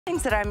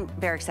Things that I'm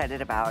very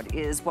excited about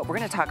is what we're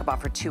going to talk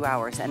about for 2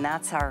 hours, and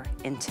that's our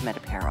intimate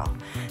apparel.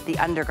 The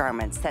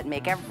undergarments that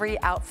make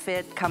every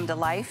outfit come to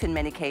life in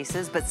many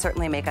cases, but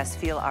certainly make us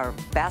feel our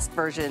best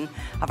version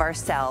of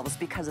ourselves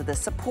because of the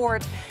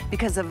support,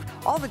 because of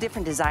all the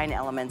different design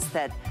elements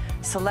that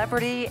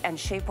celebrity and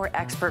shapewear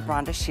expert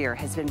Rhonda Shear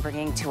has been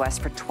bringing to us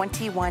for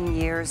 21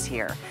 years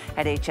here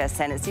at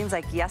HSN. It seems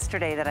like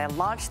yesterday that I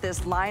launched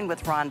this line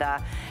with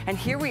Rhonda, and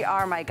here we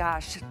are, my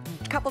gosh,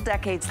 a couple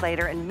decades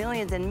later, and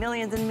millions and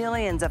millions and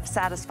millions of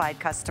satisfied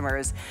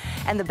customers.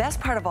 And the best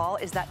part of all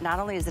is that not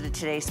only is it a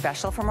Today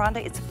Special from Rhonda,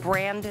 it's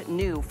brand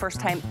new, first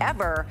time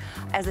ever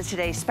as a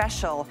Today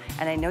Special.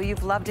 And I know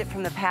you've loved it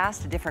from the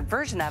past, a different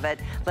version of it.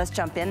 Let's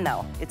jump in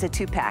though. It's a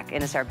 2-pack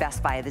and it's our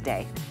best buy of the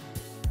day.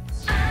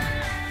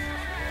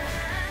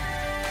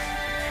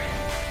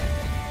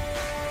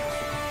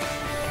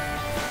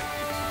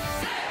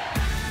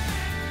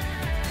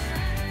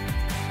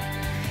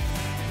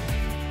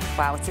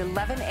 Wow, it's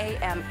 11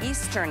 a.m.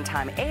 Eastern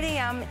time, 8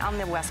 a.m. on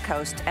the West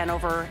Coast, and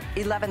over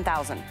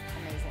 11,000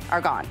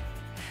 are gone.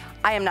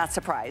 I am not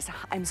surprised.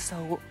 I'm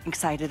so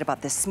excited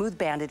about this smooth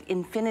banded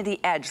infinity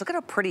edge. Look at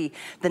how pretty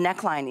the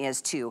neckline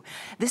is too.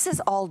 This is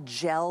all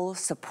gel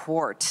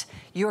support.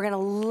 You're gonna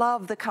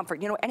love the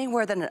comfort. You know,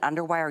 anywhere that an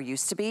underwire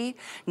used to be,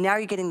 now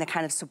you're getting the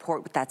kind of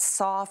support with that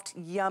soft,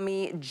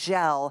 yummy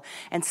gel.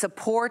 And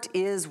support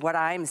is what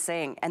I'm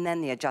saying. And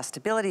then the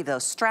adjustability of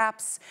those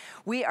straps.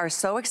 We are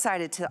so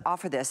excited to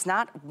offer this,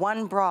 not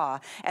one bra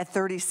at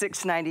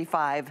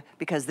 $36.95,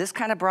 because this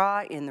kind of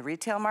bra in the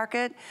retail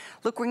market,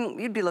 look,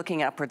 you'd be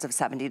looking at upwards of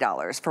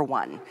 $70 for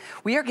one.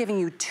 We are giving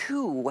you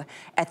two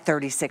at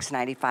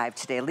 $36.95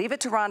 today. Leave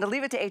it to Rhonda,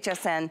 leave it to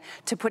HSN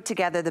to put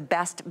together the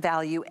best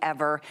value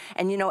ever.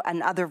 And you know,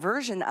 another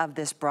version of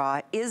this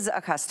bra is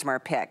a customer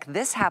pick.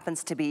 This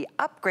happens to be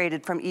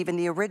upgraded from even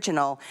the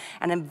original,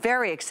 and I'm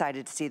very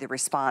excited to see the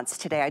response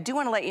today. I do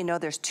want to let you know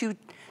there's two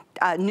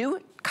new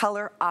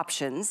color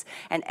options,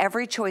 and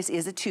every choice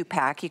is a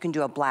 2-pack. You can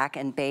do a black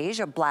and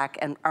beige, or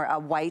a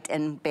white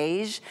and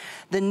beige.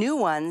 The new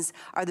ones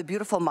are the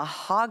beautiful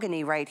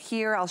mahogany right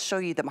here. I'll show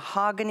you the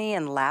mahogany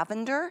and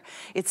lavender.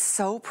 It's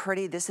so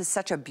pretty. This is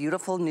such a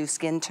beautiful new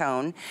skin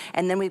tone.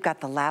 And then we've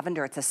got the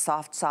lavender. It's a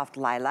soft, soft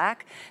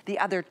lilac. The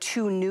other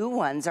two new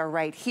ones are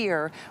right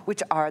here,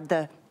 which are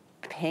the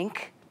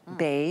pink,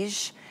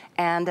 beige,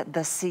 and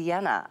the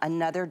sienna,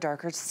 another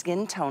darker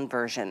skin tone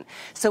version.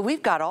 So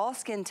we've got all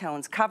skin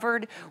tones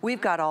covered,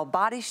 we've got all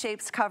body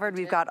shapes covered,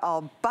 we've got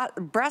all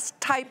breast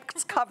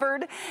types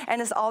covered, and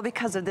it's all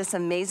because of this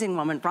amazing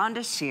woman,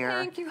 Rhonda Shear.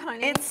 Thank you,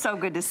 honey. It's so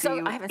good to see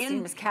you. I haven't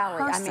seen Miss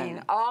Callie. I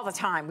mean, all the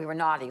time we were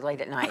naughty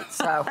late at night,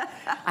 so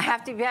I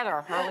have to be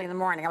better early in the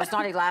morning. I was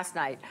naughty last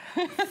night.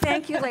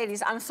 Thank you,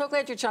 ladies. I'm so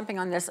glad you're jumping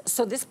on this.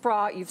 So this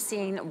bra, you've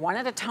seen one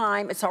at a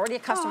time. It's already a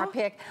customer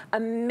pick.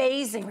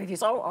 Amazing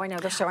reviews. Oh, I know,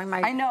 they're showing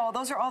my... I know,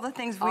 those are all the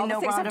things we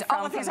know Rhonda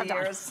from for the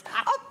years.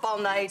 Up all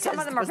night. Some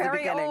of them are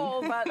very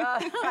old, but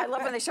I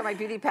love when they show my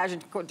beauty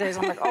pageant days.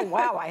 I'm like, oh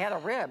wow, I had a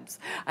ribs,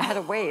 I had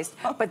a waist.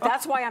 But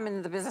that's why I'm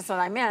in the business that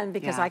I'm in,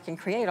 because I can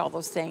create all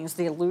those things,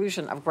 the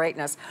illusion of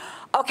greatness.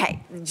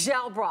 Okay,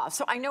 gel bra.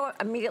 So I know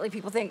immediately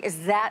people think,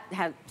 is that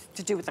had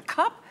to do with the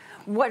cup?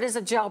 What does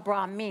a gel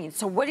bra mean?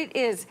 So what it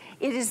is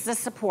the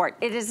support.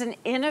 It is an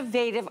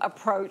innovative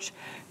approach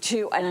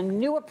to, and a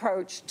new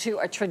approach to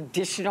a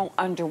traditional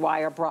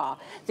underwire bra.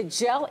 The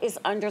gel is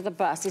under the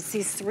bust. It's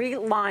these 3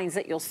 lines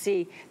that you'll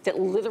see that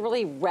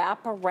literally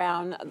wrap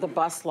around the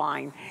bust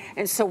line.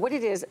 And so what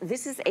it is,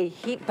 this is a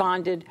heat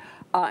bonded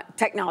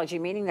technology,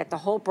 meaning that the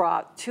whole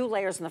bra, 2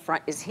 layers in the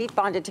front, is heat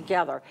bonded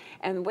together.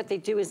 And what they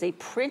do is they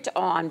print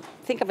on,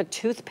 think of a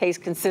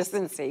toothpaste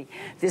consistency,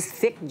 this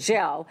thick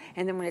gel,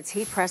 and then when it's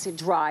heat pressed, it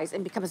dries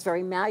and becomes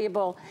very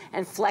malleable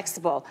and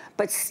flexible,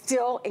 but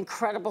still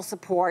incredible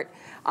support,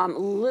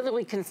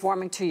 literally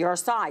conforming to your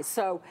size.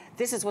 So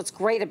this is what's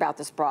great about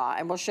this bra,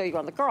 and we'll show you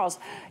on the girls.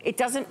 It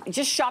doesn't,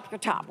 just shop your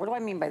top. What do I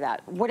mean by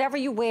that? Whatever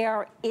you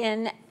wear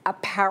in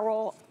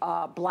apparel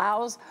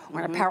blouse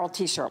or an apparel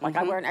t-shirt. Like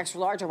I wear an extra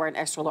large, I wear an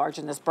extra large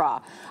in this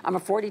bra. I'm a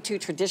 42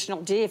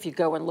 traditional D. If you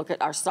go and look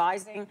at our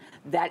sizing,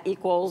 that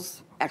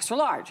equals extra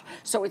large.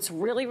 So it's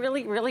really,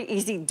 really, really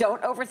easy.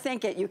 Don't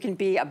overthink it. You can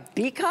be a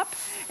B cup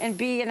and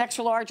be an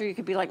extra large, or you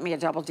could be like me, a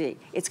double D.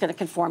 It's gonna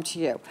conform to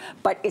you.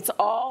 But it's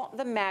all,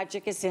 the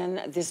magic is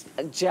in this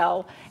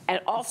gel,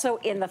 and also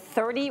in the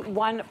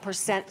 31%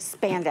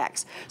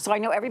 spandex. So I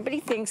know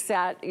everybody thinks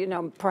that, you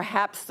know,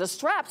 perhaps the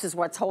straps is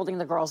what's holding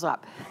the girls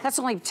up. That's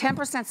only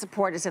 10%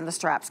 support is in the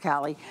straps,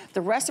 Callie.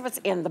 The rest of it's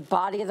in the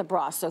body of the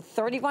bra. So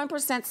 31%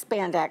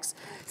 spandex,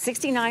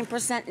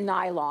 69%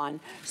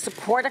 nylon,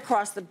 support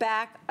across the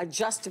back,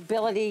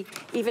 adjustability,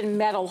 even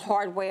metal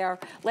hardware.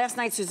 Last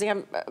night,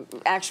 Suzanne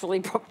actually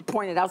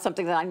pointed out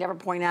something that I never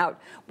point out.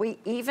 We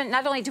even,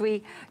 not only do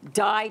we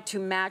dye to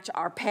match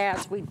our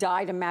pads, we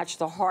dye to match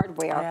the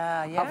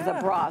hardware of the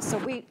bra. So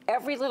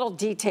every little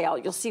detail,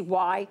 you'll see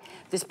why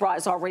this bra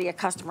is already a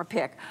customer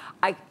pick.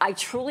 I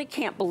truly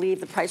can't believe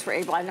the price we're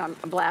able I know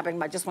I'm blabbing,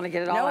 but I just want to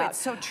get it all out. No, it's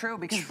so true,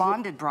 because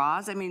bonded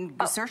bras, I mean,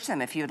 search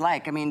them if you'd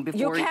like. I mean,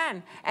 before... You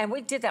can, and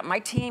we did that. My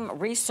team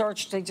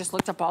researched, they just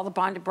looked up all the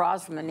bonded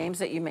bras from the names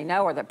that you may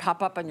know or that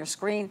pop up on your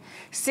screen.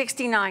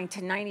 $69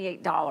 to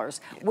 $98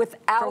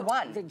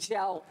 without the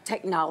gel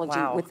technology,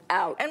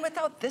 without. And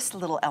without this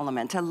little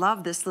element. I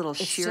love this little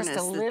sheerness. It's just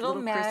a little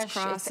mesh,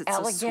 it's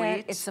elegant, so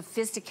sweet. It's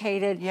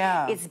sophisticated,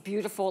 yeah. It's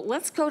beautiful.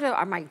 Let's go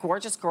to my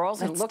gorgeous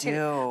girls and look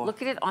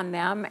at it on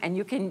them, and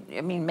you can,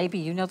 I mean, maybe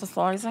you know the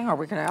sizing, or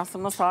we can ask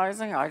them the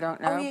sizing, I don't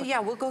know. Oh, yeah,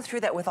 we'll go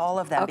through that with all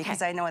of them,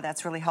 because I know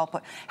that's really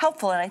helpful,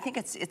 and I think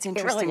it's interesting.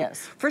 It really is.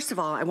 First of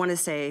all, I want to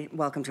say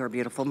welcome to our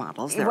beautiful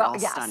models. They're all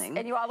stunning.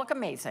 And you all look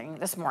amazing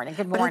this morning.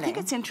 Good morning. But I think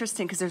it's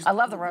interesting because there's, I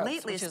love the robes,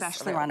 lately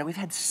especially, Rhonda, we've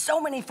had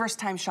so many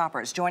first-time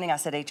shoppers joining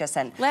us at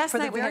HSN. Last for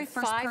night the we very had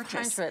first 500,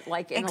 purchase.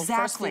 like in the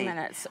first few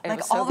minutes. It like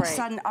was so all great. of a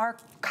sudden, our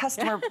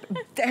customer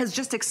has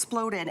just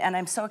exploded, and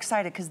I'm so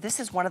excited because this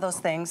is one of those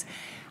things.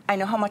 I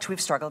know how much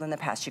we've struggled in the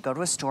past. You go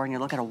to a store and you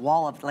look at a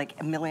wall of like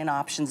a million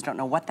options, don't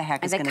know what the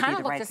heck is going to be the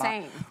right bra. And they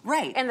kind of look the same.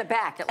 Right. In the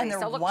back, at least.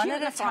 And they're one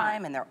at a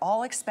time, and they're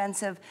all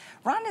expensive.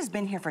 Rhonda's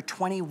been here for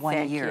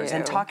 21 years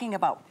and talking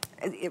about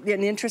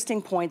an interesting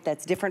point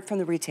that's different from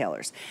the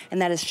retailers,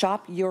 and that is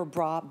shop your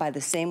bra by the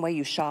same way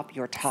you shop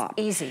your top.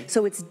 It's easy.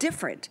 So it's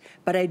different,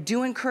 but I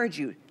do encourage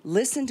you,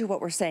 listen to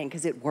what we're saying,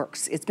 because it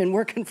works. It's been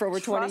working for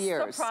over 20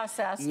 years. Trust the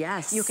process.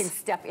 Yes. You can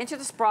step into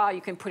this bra, you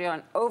can put it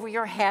on over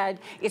your head.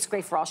 It's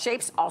great for all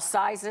shapes, all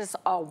sizes,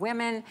 all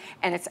women,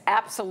 and it's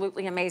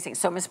absolutely amazing.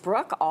 So Miss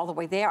Brooke, all the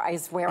way there,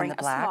 is wearing a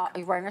small. Are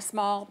you wearing a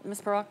small,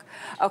 Miss Brooke?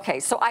 Okay,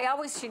 so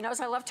she knows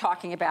I love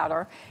talking about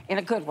her in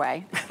a good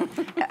way.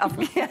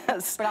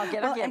 Yes. But I'll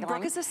get her giggling. And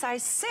Brooke is a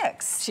size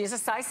 6. She's a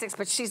size 6,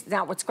 but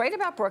now what's great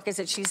about Brooke is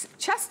that she's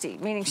chesty,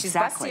 meaning she's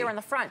bustier in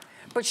the front,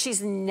 but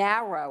she's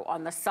narrow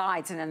on the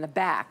sides and in the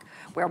back,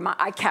 where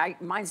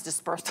mine's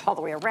dispersed all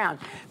the way around,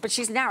 but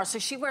she's narrow. So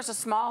she wears a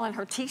small in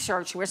her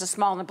t-shirt, she wears a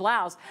small in the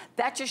blouse.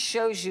 That just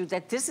shows you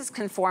that this is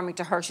conforming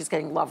to her. She's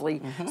getting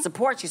lovely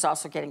support. She's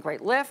also getting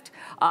great lift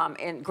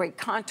and great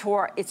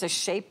contour. It's a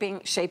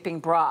shaping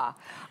bra.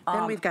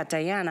 Then we've got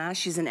Diana.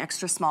 She's an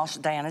extra small.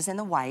 Diana's in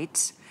the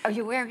white. Are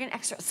you wearing an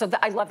extra? So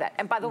I love that.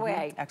 And by the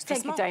way,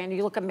 thank you, Diana.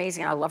 You look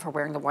amazing. I love her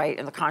wearing the white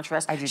and the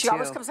contrast. I do She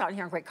always comes out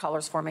here in great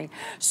colors for me.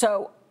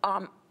 So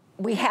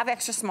we have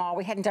extra small.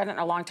 We hadn't done it in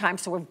a long time,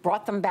 so we've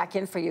brought them back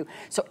in for you.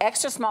 So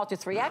extra small to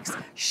 3X,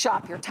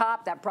 shop your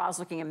top. That bra's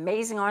looking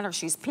amazing on her.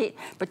 She's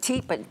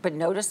petite, but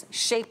notice,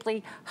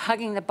 shapely,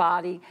 hugging the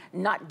body,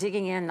 not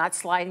digging in, not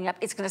sliding up.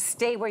 It's gonna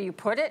stay where you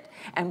put it,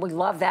 and we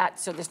love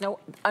that. So there's no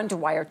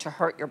underwire to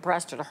hurt your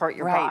breast or to hurt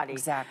your body.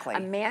 Exactly.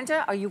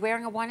 Amanda, are you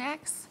wearing a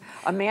 1X?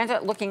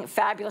 Amanda looking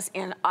fabulous,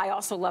 and I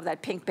also love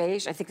that pink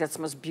beige. I think that's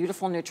the most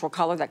beautiful neutral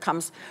color that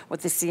comes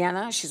with the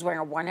sienna. She's wearing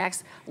a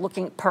 1X,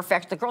 looking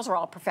perfect. The girls are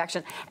all perfection.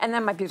 And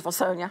then my beautiful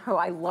Sonia, who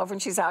I love when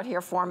she's out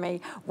here for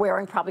me,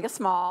 wearing probably a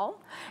small,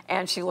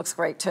 and she looks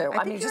great too.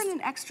 I think you're in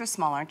an extra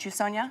small, aren't you,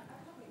 Sonia?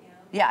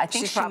 Yeah, I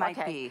think she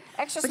might be.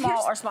 Extra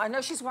small or small. I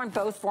know she's worn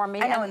both for me.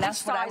 I know, and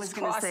that's what I was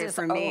going to say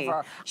for me.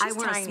 I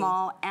wear a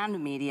small and a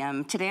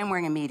medium. Today I'm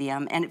wearing a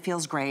medium, and it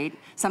feels great.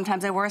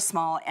 Sometimes I wear a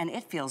small, and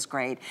it feels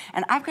great.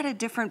 And I've got a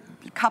different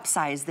cup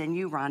size than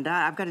you, Rhonda.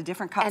 I've got a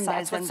different cup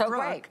size than Brooke. So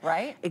great,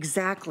 right?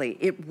 Exactly.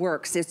 It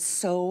works. It's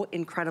so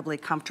incredibly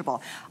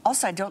comfortable.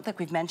 Also, I don't think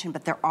we've mentioned,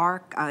 but there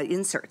are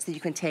inserts that you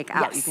can take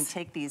out. You can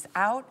take these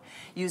out,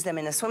 use them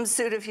in a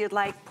swimsuit if you'd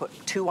like, put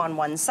 2 on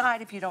one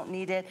side if you don't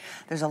need it.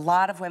 There's a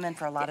lot of women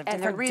for a lot of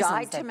different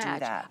reasons that do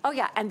that. Oh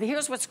yeah, and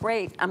here's what's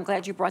great. I'm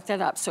glad you brought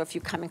that up. So if you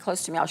come in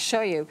close to me, I'll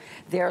show you.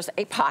 There's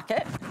a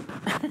pocket.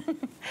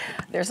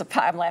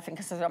 I'm laughing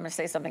because I'm going to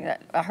say something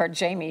that I heard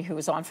Jamie, who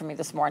was on for me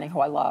this morning, who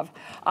I love.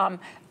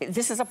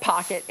 This is a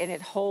pocket, and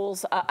it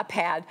holds a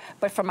pad.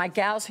 But for my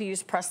gals who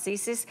use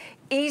prosthesis,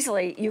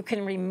 easily you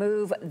can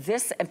remove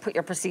this and put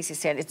your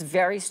prosthesis in. It's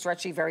very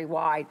stretchy, very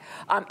wide.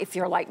 If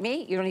you're like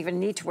me, you don't even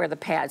need to wear the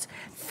pads.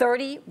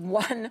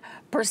 31%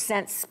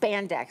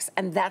 spandex,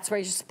 and that's where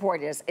your support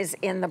is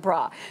in the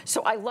bra.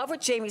 So I love what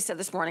Jamie said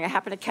this morning. I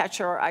happened to catch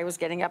her. I was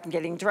getting up and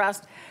getting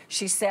dressed.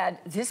 She said,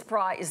 this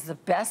bra is the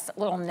best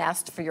little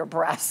nest for your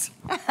breasts.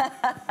 I'm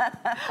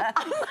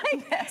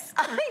like,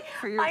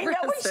 I know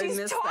what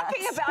she's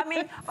talking about. I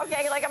mean,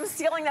 okay, like I'm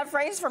stealing that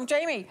phrase from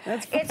Jamie.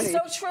 It's so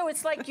true.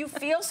 It's like you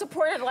feel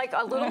supported like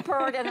a little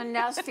bird in a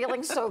nest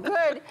feeling so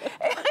good.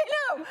 I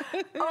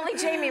know. Only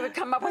Jamie would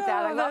come up with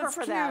that. I love her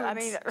for that. I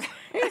mean,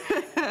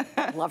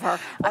 I love her.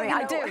 I mean,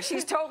 I do.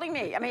 She's totally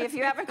me. I mean, if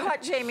you haven't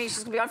caught Jamie,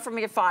 she's going to be on for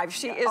me at 5.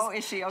 She is. Oh,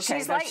 is she? Okay.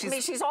 She's like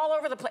me. She's all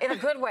over the place in a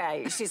good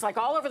way. She's like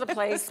all over the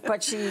place,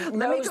 but she knows the product.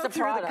 Let me go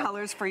through the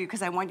colors for you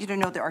because I want you to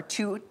know there are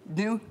 2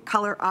 new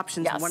color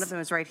options. Yes. One of them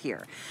is right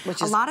here.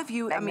 Which is a lot of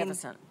you,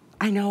 magnificent.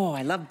 I know,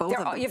 I love both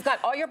of them. You've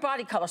got all your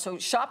body color, so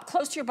shop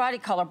close to your body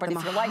color, but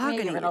if you're like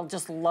me, you're gonna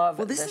just love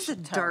this is the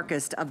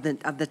darkest of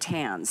the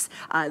tans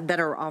that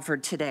are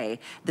offered today.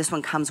 This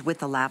one comes with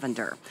the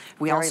lavender.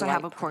 We also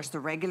have, of course, the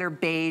regular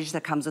beige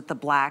that comes with the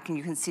black, and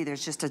you can see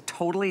there's just a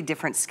totally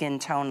different skin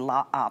tone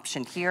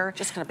option here.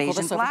 Just gonna pull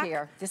this over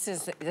here. This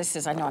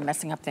is, I know I'm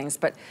messing up things,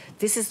 but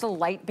this is the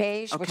light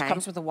beige, which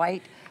comes with the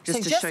white.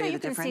 Just so show you you the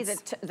can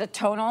difference. see the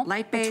tonal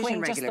light beige between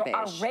and regular beige.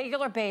 Our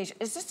regular beige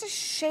is just a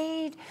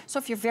shade. So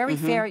if you're very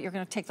fair, you're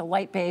gonna take the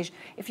light beige.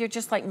 If you're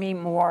just like me,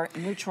 more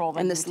neutral.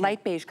 And this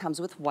light beige comes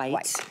with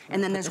white.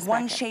 And then there's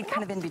one shade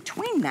kind of in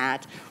between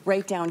that,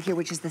 right down here,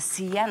 which is the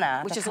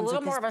sienna. Which is a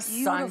little more of a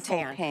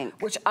suntan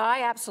pink. Which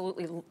I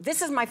absolutely,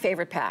 this is my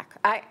favorite pack.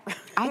 I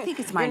think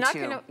it's mine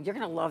too. You're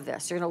gonna love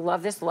this. You're gonna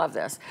love this, love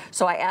this.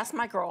 So I asked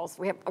my girls,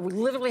 we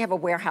literally have a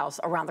warehouse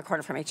around the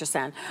corner from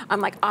HSN. I'm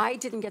like, I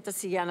didn't get the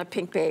sienna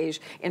pink beige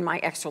in my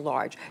extra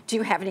large. Do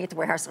you have any at the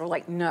warehouse? They're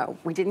like, no,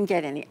 we didn't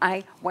get any.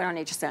 I went on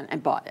HSN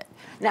and bought it.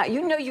 Now,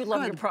 you know you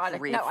love your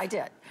product. No, I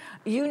did.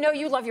 You know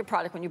you love your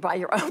product when you buy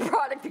your own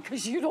product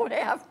because you don't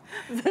have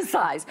the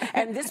size.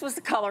 And this was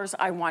the colors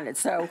I wanted.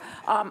 So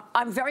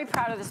I'm very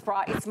proud of this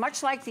bra. It's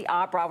much like the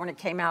bra when it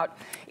came out.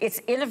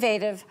 It's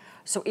innovative.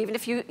 So even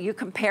if you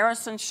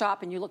comparison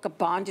shop and you look at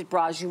bonded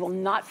bras, you will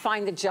not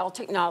find the gel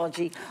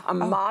technology, a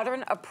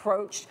modern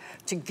approach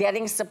to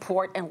getting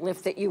support and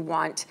lift that you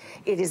want.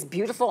 It is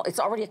beautiful. It's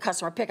already a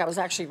customer pick. I was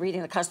actually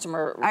reading the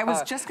customer I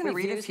was just going to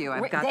read a few.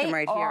 I've got them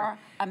right here.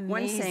 Amazing.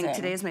 One saying,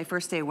 today is my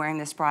first day wearing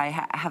this bra. I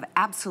have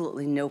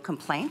absolutely no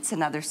complaints.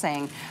 Another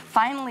saying,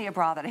 finally a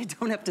bra that I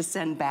don't have to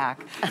send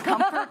back.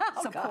 Comfort,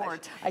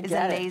 support is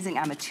amazing.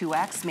 I'm a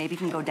 2X, maybe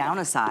can go down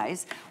a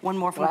size. One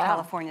more from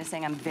California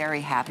saying, I'm very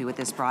happy with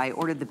this bra. I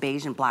ordered the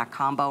beige and black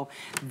combo.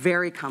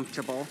 Very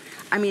comfortable.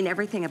 I mean,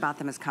 everything about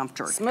them is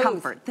comfort. Smooth.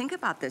 Comfort. Think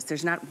about this.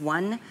 There's not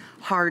one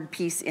hard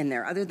piece in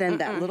there other than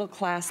that little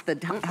clasp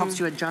that helps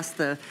you adjust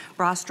the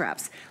bra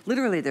straps.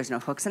 Literally, there's no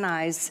hooks and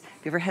eyes.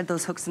 Have you ever had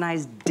those hooks and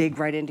eyes dig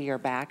right into your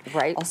back?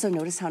 Right. Also,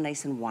 notice how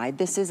nice and wide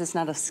this is. It's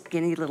not a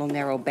skinny little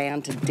narrow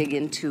band to dig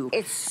into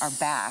our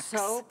backs.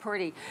 So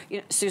pretty. You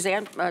know,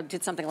 Suzanne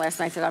did something last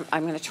night that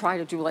I'm going to try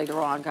to do later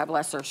on. God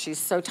bless her. She's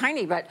so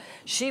tiny, but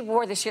she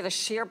wore the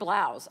sheer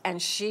blouse,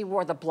 and she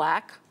wore the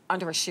black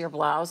under a sheer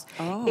blouse.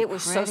 Oh, it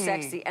was so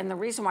sexy. And the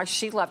reason why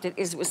she loved it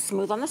is it was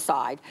smooth on the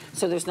side,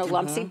 so there's no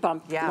lumpy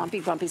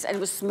bumpies, and it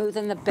was smooth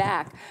in the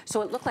back.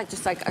 So it looked like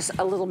just like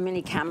a little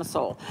mini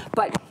camisole.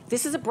 But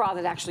this is a bra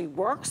that actually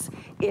works.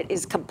 It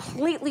is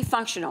completely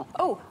functional.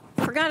 Oh,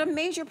 forgot a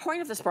major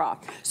point of this bra.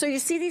 So you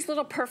see these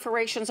little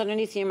perforations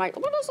underneath you might,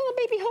 what are those little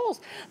baby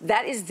holes?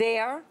 That is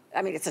there.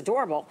 I mean, it's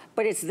adorable,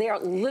 but it's there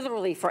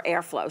literally for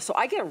airflow. So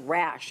I get a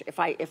rash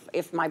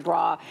if my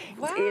bra,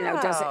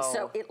 does it.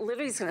 So it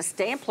literally is going to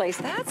stay in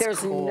place.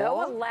 There's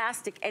no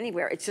elastic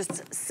anywhere. It's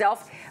just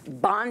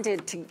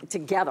self-bonded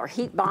together,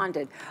 heat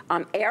bonded.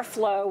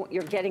 Airflow,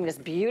 you're getting this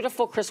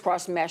beautiful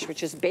crisscross mesh,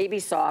 which is baby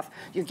soft.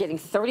 You're getting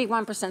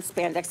 31%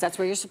 spandex. That's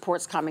where your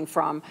support's coming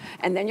from.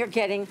 And then you're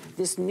getting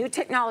this new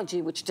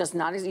technology, which does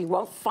not, you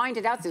won't find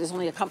it out there. There's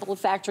only a couple of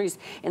factories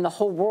in the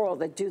whole world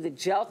that do the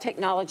gel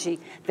technology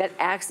that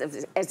acts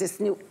as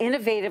this new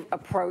innovative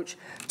approach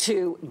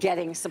to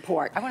getting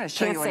support. I want to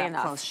show you an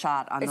up-close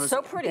shot on those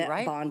so pretty,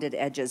 right? Bonded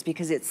edges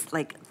because it's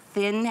like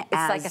thin as...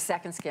 It's like a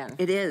second skin.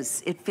 It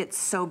is. It fits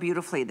so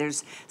beautifully.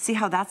 See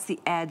how that's the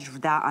edge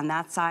on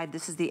that side?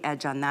 This is the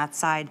edge on that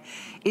side.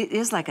 It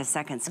is like a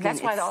second skin. And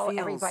that's why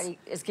everybody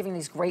is giving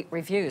these great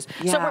reviews.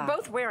 Yeah. So we're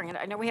both wearing it.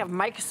 I know we have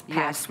Mike's pack.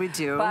 Yes, we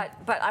do.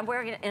 But I'm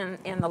wearing it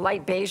in the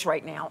light beige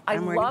right now. I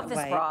love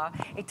this bra.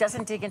 It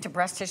doesn't dig into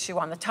breast tissue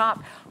on the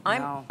top.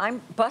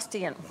 I'm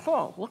busty and,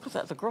 oh, look at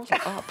that. The girls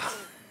are up.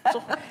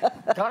 So,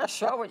 gotta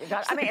show what you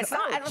got. I mean, it's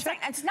not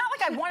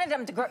like I wanted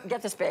them to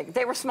get this big.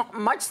 They were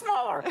much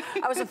smaller.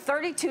 I was a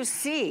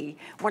 32C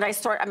when I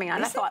started. I mean,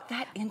 I thought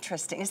that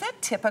interesting. Is that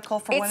typical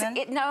for women?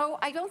 No,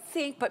 I don't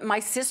think. But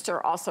my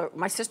sister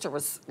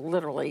was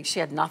literally, she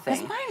had nothing.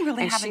 Because mine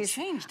really haven't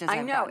changed as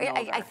I've gotten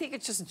older. I think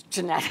it's just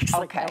genetics,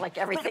 like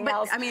everything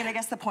else. I mean, I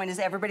guess the point is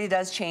everybody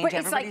does change. But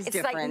Everybody's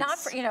different. Like not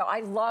for,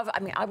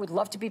 I would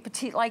love to be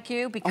petite like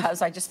you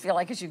because I just feel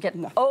like as you get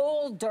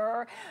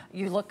older,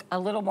 you look a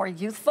little more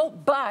youthful.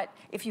 But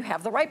if you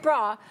have the right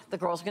bra, the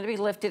girls are going to be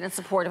lifted and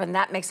supportive, and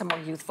that makes a more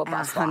youthful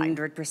bust line.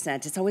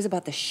 100%. It's always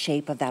about the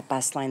shape of that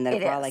bust line that a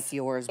bra like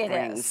yours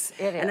brings.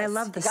 It is. And I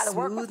love the smoothness. You got to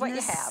work with what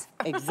you have.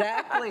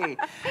 Exactly.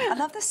 I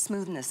love the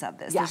smoothness of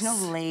this. Yes.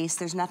 There's no lace.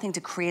 There's nothing to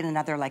create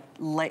another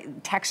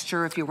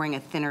texture if you're wearing a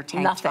thinner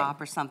tank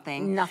top or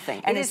something.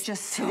 Nothing. And it's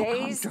just so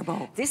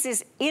comfortable. This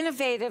is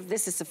innovative.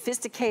 This is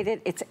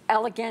sophisticated. It's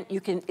elegant.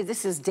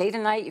 This is day to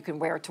night. You can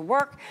wear it to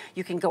work.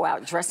 You can go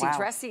out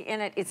dressy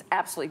in it. It's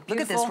absolutely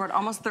beautiful. Look at Yes, we're at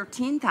almost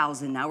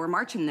 13,000 now. We're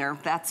marching there.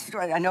 That's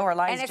I know our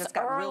lines just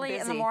got real busy.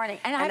 And it's early in the morning.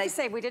 And I have to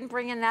say, we didn't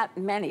bring in that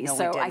many. No,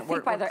 so we didn't. I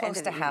think by the end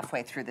close to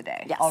halfway through the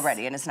day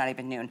already, and it's not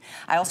even noon.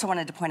 I also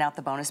wanted to point out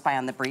the bonus buy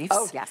on the briefs.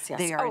 Oh, yes, yes.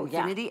 They are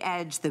Infinity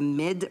Edge, the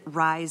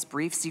mid-rise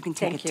briefs. You can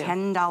take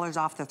 $10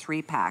 off the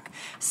 3-pack.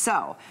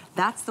 So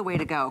that's the way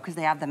to go, because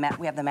we have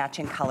the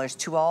matching colors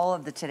to all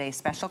of the today's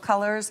special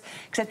colors,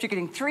 except you're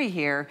getting 3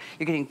 here.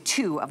 You're getting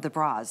 2 of the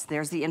bras.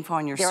 There's the info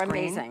on your screen. They're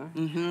amazing.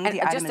 Mm-hmm.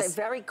 And just a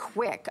very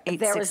quick,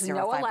 there is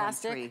no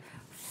elastic,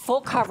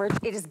 full coverage.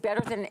 It is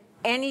better than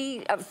any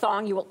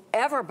thong you will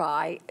ever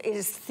buy. It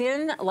is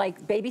thin,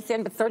 like baby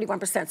thin, but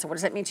 31%. So what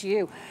does that mean to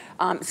you?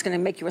 It's going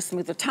to make you a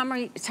smoother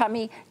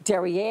tummy,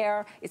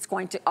 derriere. It's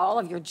going to, all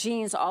of your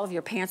jeans, all of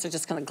your pants are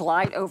just going to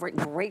glide over it.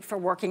 Great for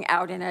working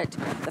out in it.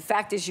 The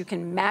fact is you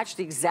can match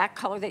the exact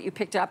color that you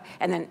picked up,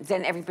 and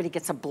then everybody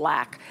gets a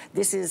black.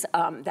 This is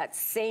that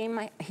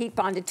same heat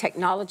bonded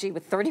technology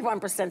with 31%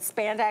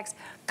 spandex,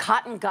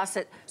 cotton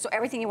gusset, so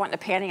everything you want in a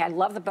panty. I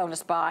love the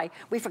bonus buy.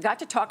 We forgot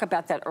to talk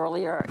about that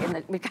earlier.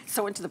 We got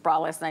so into the bra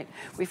last night,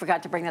 we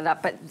forgot to bring that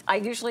up, but I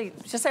usually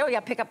just say, oh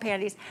yeah, pick up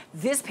panties.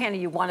 This panty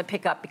you want to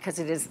pick up because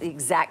it is the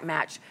exact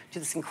match to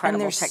this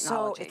incredible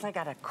technology. It's like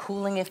got a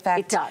cooling effect.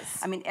 It does.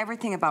 I mean,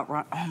 everything about,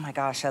 oh my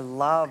gosh, I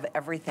love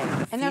everything.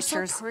 The and features,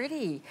 they're so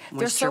pretty.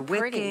 They're so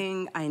pretty.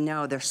 Wicking, I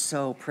know, they're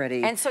so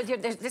pretty. And so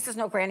this is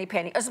no granny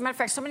panty. As a matter of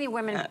fact, so many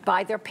women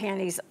buy their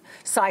panties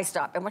sized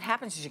up, and what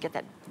happens is you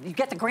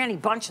get the granny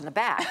bunch in the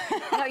back.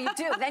 No, you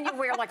do. Then you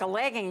wear like a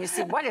legging, and you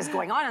see what is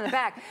going on in the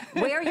back.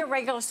 Wear your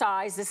regular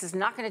size. This is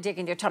not going to dig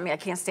into your tummy. I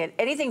can't stand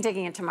anything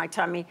digging into my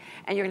tummy,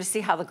 and you're going to see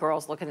how the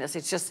girls look in this.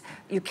 It's just,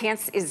 you can't,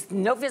 is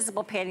no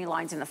visible panty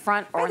lines in the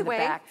front or in the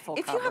back, full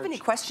if coverage. you have any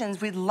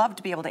questions, we'd love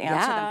to be able to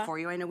answer them for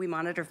you. I know we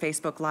monitor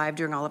Facebook Live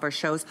during all of our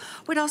shows.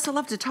 We'd also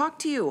love to talk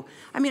to you.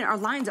 I mean, our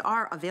lines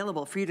are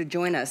available for you to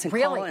join us and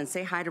call and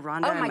say hi to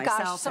Rhonda and myself. Oh my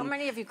gosh, so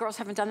many of you girls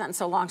haven't done that in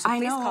so long, so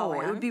please call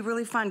in. It would be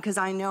really fun, because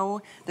I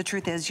know the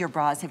truth is your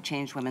bras have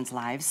changed women's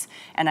lives,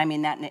 and I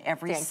mean that in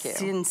every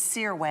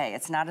sincere way.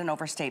 It's not an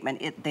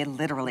overstatement. They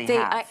literally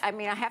have. I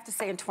mean, I have to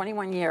say, in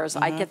 21 years,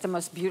 I get the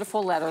most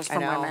beautiful letters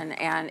from women,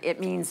 and it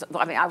means,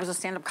 I mean, I was a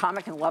stand-up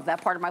comic and loved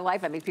that part of my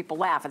life. I made people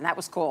laugh, and that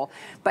was cool.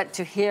 But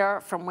to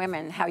hear from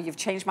women how you've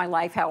changed my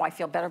life, how I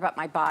feel better about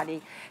my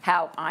body,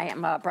 how I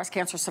am a breast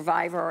cancer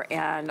survivor,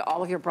 and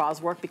all of your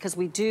bras work, because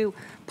we do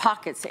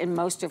pockets in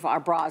most of our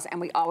bras, and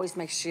we always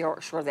make sure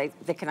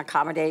they can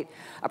accommodate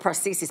a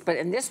prosthesis. But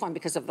in this one,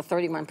 because of the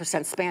 31%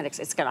 spandex,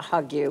 it's going to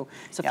hug you.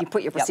 So if you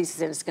put your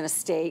prosthesis in, it's going to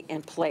stay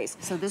in place.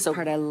 So this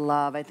part I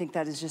love. I think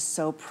that is just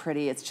so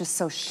pretty. It's just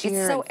so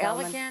sheer. It's so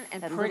elegant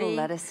and that pretty. Little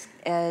lettuce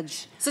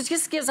edge. So it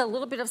just gives a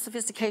little bit of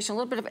sophistication, a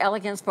little bit of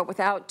elegance, but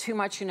without too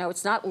much, you know,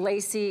 it's not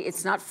lacy,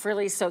 it's not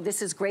frilly, so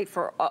this is great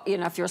for, you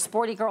know, if you're a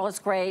sporty girl, it's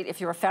great. If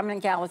you're a feminine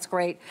gal, it's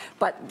great.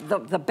 But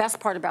the best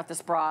part about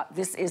this bra,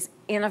 this is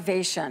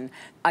innovation.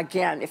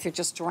 Again, if you're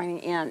just joining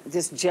in,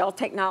 this gel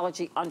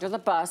technology under the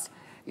bust,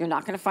 you're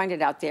not going to find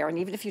it out there. And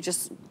even if you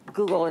just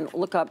Google and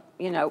look up,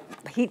 you know,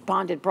 heat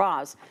bonded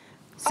bras,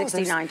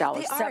 $69,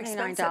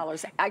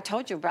 $79. I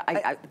told you,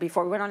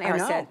 before we went on air,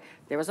 I said,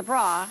 there was a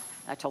bra.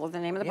 I told her the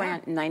name of the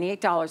brand,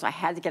 $98. I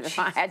had to get it.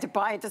 I had to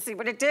buy it to see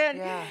what it did.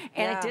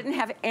 And it didn't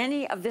have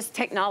any of this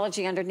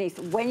technology underneath.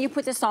 When you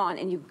put this on,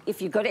 and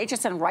if you go to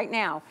HSN right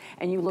now,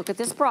 and you look at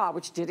this bra,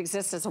 which did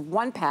exist as a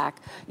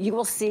 1-pack, you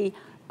will see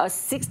a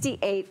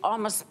 68,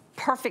 almost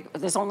perfect.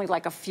 There's only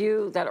like a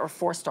few that are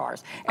 4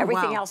 stars.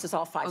 Everything else is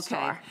all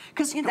 5-star.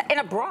 Because you know, in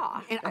a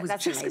bra. I was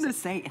just going to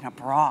say, in a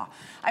bra.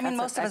 I mean,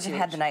 most of us have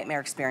had the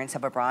nightmare experience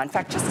of a bra. In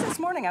fact, just this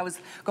morning, I was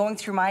going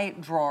through my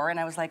drawer, and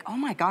I was like, oh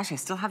my gosh, I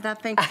still have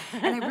that thing.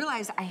 And I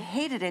realized I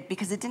hated it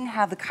because it didn't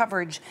have the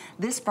coverage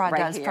this bra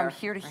does from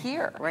here to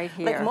here. Right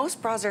here. Like,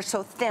 most bras are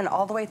so thin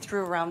all the way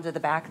through around to the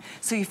back,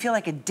 so you feel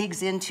like it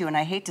digs into, and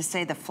I hate to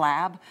say the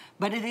flab,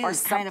 but it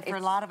is kind of, for a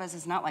lot of us,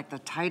 it's not like the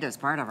tightest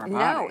part of our body.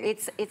 No,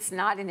 it's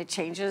not, and it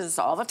changes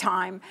all the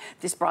time.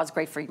 This bra is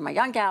great for my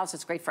young gals.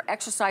 It's great for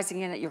exercising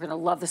in it. You're going to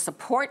love the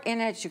support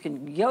in it. You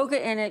can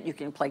yoga in it. You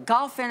can play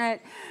golf in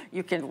it.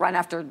 You can run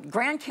after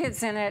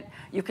grandkids in it.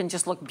 You can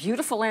just look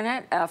beautiful in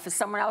it. If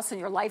someone else in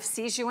your life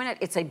sees you in it,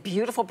 it's a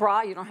beautiful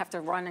bra. You don't have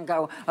to run and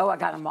go, oh, I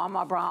got a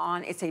mama bra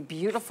on. It's a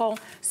beautiful,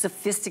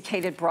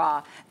 sophisticated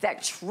bra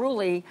that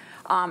truly,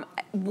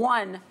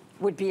 one,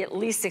 would be at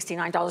least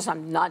 $69.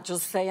 I'm not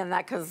just saying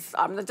that because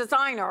I'm the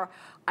designer.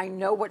 I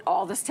know what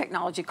all this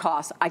technology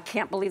costs. I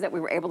can't believe that we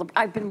were able to.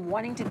 I've been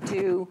wanting to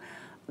do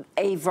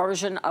a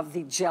version of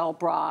the gel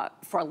bra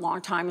for a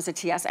long time as a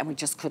TS, and we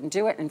just couldn't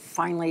do it. And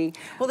finally,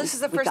 well, this is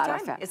the first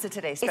time. It's a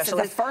Today special.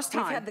 It's the first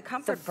time. We've had the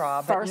comfort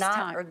bra, but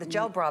not, or the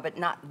gel bra, but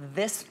not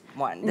this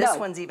one. This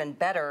one's even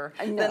better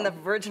than the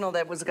original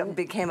that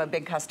became a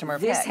big customer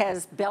pick. This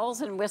has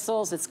bells and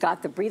whistles. It's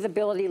got the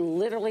breathability,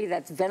 literally,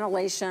 that's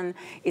ventilation.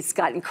 It's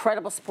got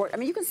incredible support. I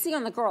mean, you can see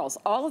on the girls,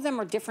 all of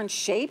them are different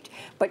shaped,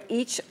 but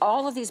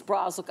all of these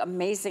bras look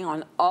amazing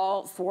on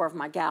all 4 of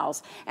my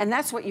gals. And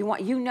that's what you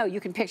want. You know, you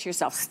can picture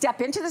yourself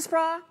step into this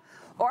bra,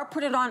 or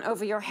put it on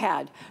over your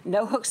head.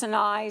 No hooks and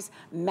eyes,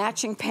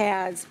 matching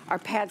pads. Our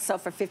pads sell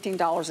for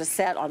 $15 a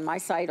set on my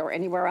site or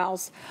anywhere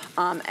else.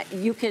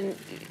 You can,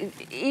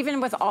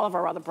 even with all of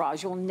our other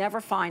bras, you'll never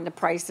find the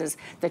prices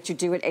that you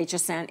do at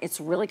HSN. It's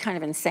really kind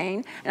of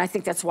insane, and I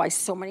think that's why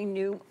so many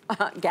new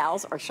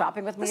gals are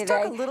shopping with me today.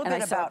 Let's talk a little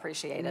bit about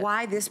appreciate it.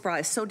 Why this bra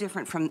is so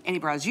different from any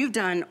bras you've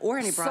done or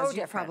any bras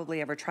you've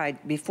probably ever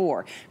tried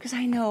before. Because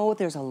I know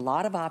there's a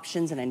lot of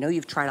options, and I know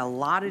you've tried a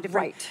lot of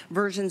different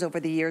versions over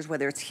the years,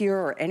 whether it's here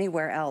or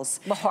anywhere else.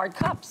 The hard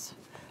cups.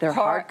 They're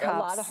hard cups. A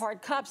lot of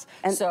hard cups.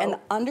 And the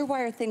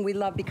underwire thing we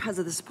love because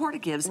of the support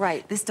it gives.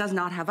 Right. This does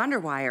not have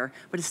underwire,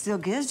 but it still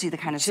gives you the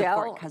kind of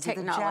support because of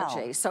the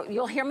gel. So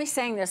you'll hear me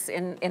saying this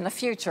in the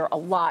future a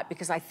lot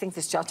because I think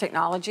this gel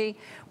technology,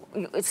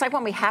 it's like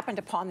when we happened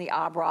upon the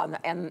bra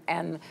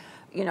and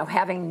you know,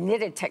 having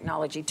knitted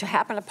technology, to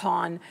happen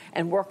upon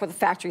and work with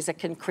factories that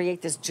can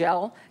create this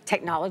gel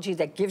technology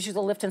that gives you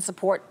the lift and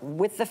support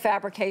with the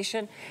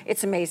fabrication,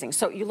 it's amazing.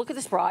 So you look at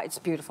this bra, it's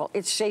beautiful.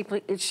 It's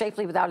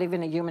shapely without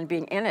even a human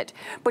being in it,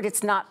 but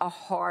it's not a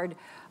hard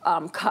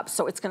cup,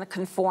 so it's gonna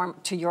conform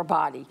to your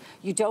body.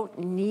 You don't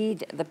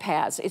need the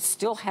pads. It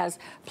still has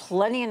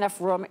plenty enough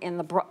room in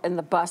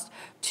the bust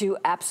to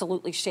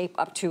absolutely shape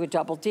up to a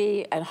double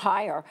D and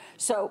higher.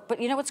 So, but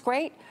you know what's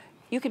great?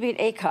 You could be an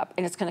A cup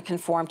and it's gonna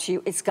conform to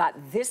you. It's got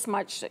this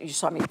much, you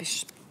saw me,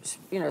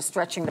 you know,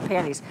 stretching the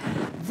panties.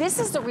 This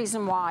is the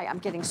reason why I'm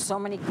getting so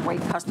many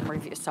great customer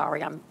reviews.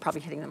 Sorry, I'm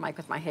probably hitting the mic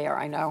with my hair,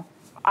 I know.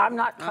 I'm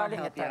not cutting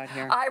it though.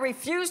 I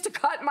refuse to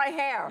cut my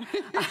hair.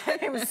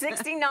 I'm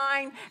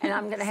 69 and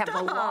I'm gonna have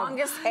the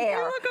longest hair.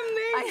 You look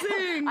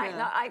amazing.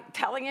 I'm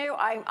telling you,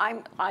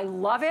 I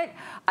love it.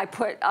 I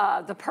put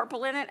the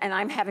purple in it and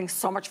I'm having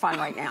so much fun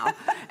right now.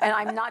 And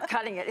I'm not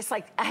cutting it. It's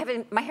like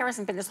my hair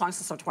hasn't been this long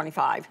since I'm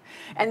 25.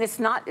 And it's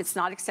not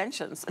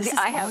extensions. This is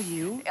all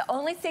you? The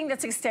only thing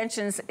that's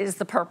extensions is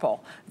the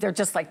purple. They're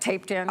just like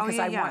taped in because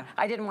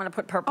I didn't want to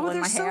put purple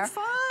in my hair. Oh, they're so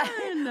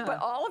fun. But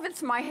all of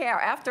it's my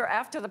hair.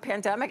 After the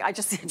pandemic, it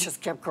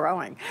just kept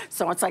growing.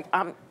 So it's like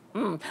I'm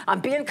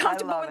being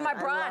comfortable with my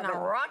bra and I'm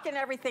rocking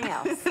everything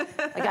else.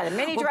 I got a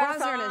mini dress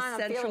bras are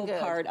an essential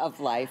part of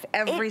life.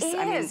 I mean,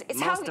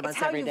 most of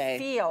us every day.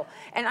 It's how you feel.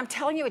 And I'm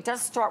telling you, it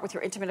does start with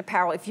your intimate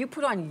apparel. If you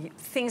put on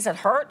things that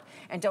hurt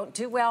and don't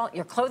do well,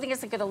 your clothing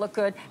isn't going to look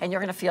good, and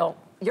you're going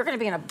to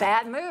be in a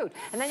bad mood.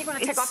 And then you're going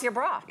to take off your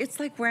bra.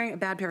 It's like wearing a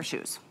bad pair of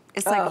shoes.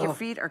 It's like your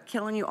feet are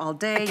killing you all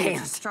day. You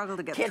struggle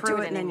to get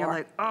through it, and then you're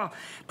like, oh,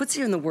 puts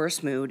you in the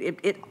worst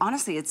mood.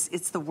 Honestly,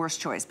 it's the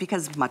worst choice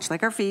because much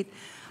like our feet,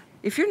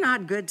 if you're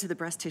not good to the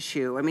breast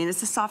tissue, I mean,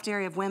 it's a soft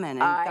area of women,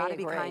 and you've got to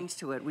be kind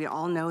to it. We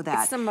all know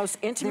that. It's the most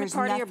intimate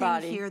part of your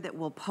body. There's nothing here that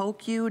will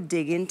poke you,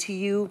 dig into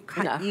you,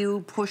 cut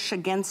you, push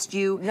against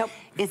you. Nope.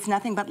 It's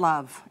nothing but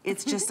love.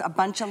 It's just a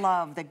bunch of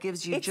love that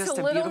gives you just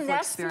a beautiful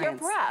experience. It's a little nest for your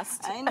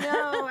breast. I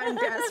know, a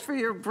nest for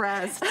your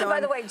breast. So by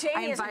the way,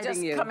 Jamie isn't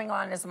just coming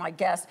on as my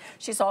guest.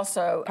 She's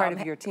also part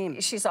of your team.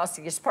 She's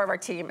also part of our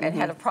team and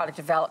head of product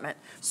development.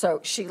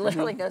 So she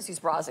literally knows these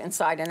bras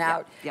inside and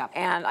out.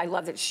 And I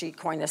love that she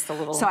coined this the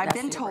little. So I've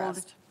been told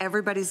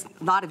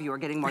a lot of you are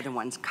getting more than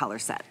one color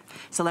set.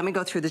 So let me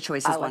go through the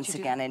choices once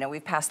again. I know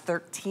we've passed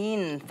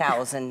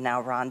 13,000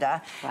 now,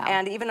 Rhonda. Wow.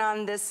 And even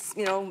on this,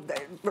 you know,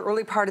 the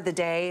early part of the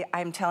day,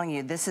 I'm telling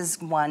you, this is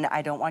one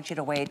I don't want you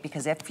to wait,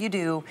 because if you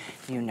do,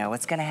 you know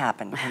what's gonna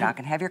happen. You're not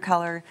gonna have your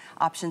color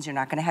options, you're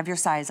not gonna have your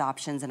size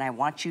options, and I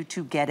want you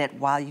to get it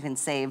while you can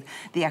save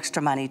the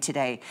extra money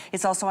today.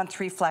 It's also on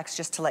 3 Flex,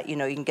 just to let you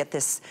know, you can get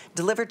this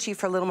delivered to you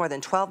for a little more than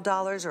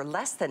 $12 or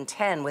less than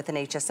 $10 with an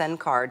HSN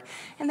card.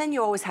 And then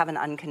you always have an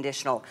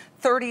unconditional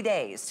 30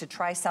 days to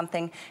try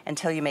something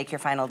until you make your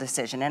final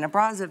decision. And a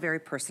bra is a very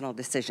personal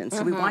decision.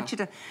 So we want you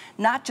to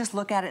not just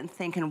look at it and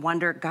think and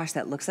wonder, gosh,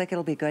 that looks like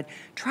it'll be good.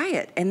 Try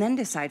it and then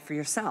decide for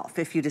yourself.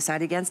 If you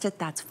decide against it,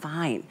 that's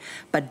fine.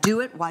 But do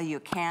it while you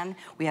can.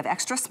 We have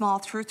extra small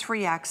through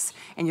 3X,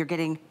 and you're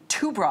getting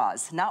 2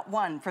 bras, not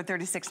 1, for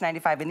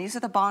 $36.95. And these are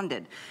the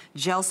bonded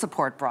gel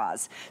support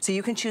bras. So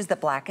you can choose the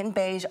black and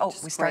beige. Oh,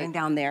 we're starting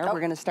down there. We're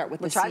gonna start with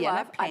the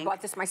sienna pink. I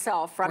bought this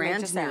myself from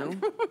HSN.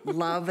 Brand new.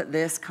 Love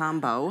this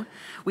combo.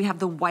 We have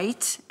the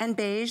white and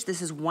beige.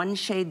 This is 1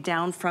 shade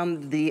down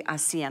from the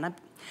sienna.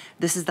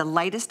 This is the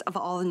lightest of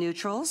all the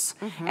neutrals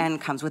and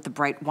comes with the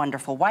bright,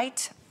 wonderful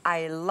white.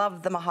 I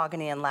love the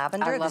mahogany and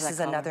lavender. This is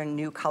another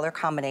new color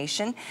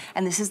combination.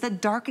 And this is the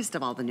darkest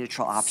of all the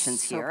neutral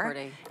options here.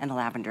 Pretty. And the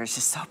lavender is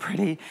just so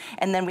pretty.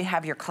 And then we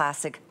have your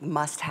classic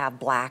must-have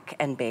black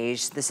and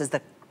beige. This is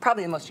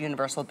probably the most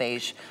universal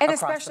beige across the board. And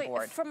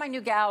especially for my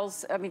new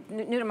gals, I mean,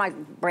 new to my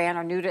brand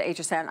or new to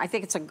HSN, I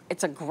think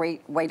it's a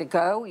great way to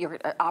go.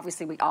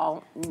 Obviously, we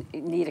all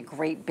need a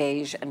great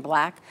beige and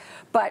black,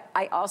 but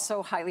I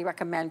also highly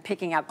recommend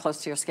picking out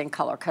close to your skin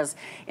color, because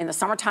in the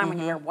summertime when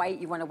you wear white,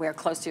 you want to wear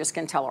close to your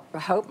skin color.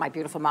 Hope, my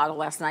beautiful model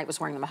last night, was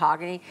wearing the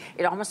mahogany.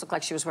 It almost looked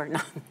like she was wearing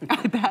nothing.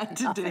 I bet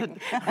it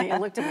did. I mean,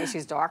 it looked at me,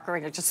 she's darker,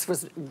 and it just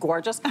was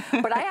gorgeous.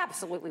 But I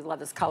absolutely love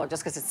this color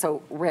just because it's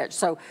so rich.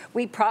 So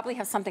we probably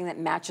have something that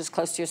matches matches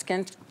close to your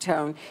skin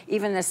tone.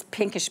 Even this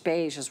pinkish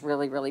beige is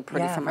really, really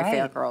pretty for my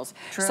fair girls.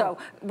 True. So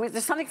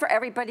there's something for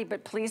everybody,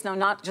 but please know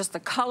not just the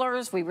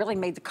colors. We really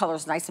made the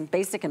colors nice and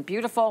basic and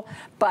beautiful,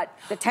 but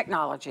the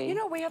technology. You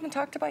know what we haven't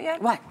talked about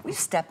yet? What? We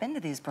step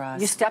into these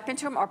bras. You step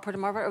into them or put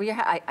them over. Oh,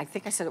 yeah, I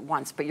think I said it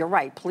once, but you're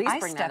right. Please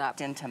bring that up. I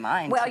stepped into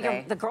mine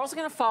today. The girls are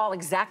going to fall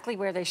exactly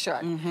where they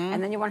should,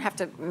 and then you won't have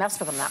to mess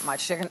with them that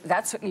much.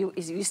 That's what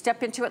you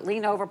step into it,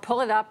 lean over,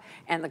 pull it up,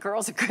 and the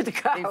girls are good to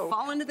go. They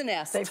fall into the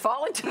nest. They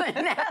fall into the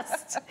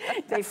nest.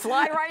 They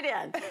fly right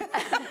in.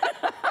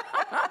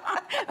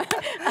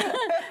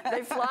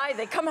 They fly,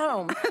 they come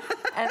home.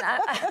 And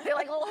they're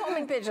like little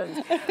homing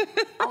pigeons.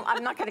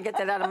 I'm not going to get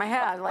that out of my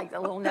head, like a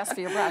little nest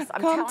for your breast.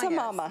 I'm Come telling to you,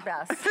 mama. It's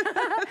best.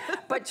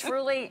 But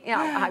truly, you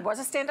know, I was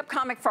a stand-up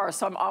comic first,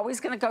 so I'm always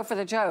going to go for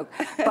the joke.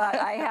 But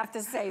I have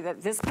to say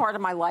that this part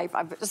of my life,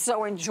 I've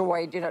so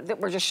enjoyed, you know, that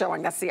we're just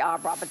showing, that's the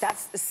bra. But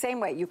that's the same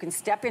way. You can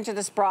step into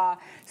this bra,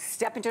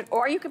 step into it,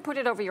 or you can put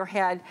it over your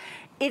head.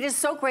 It is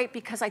so great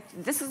because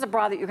this is a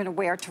bra that you're going to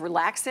wear to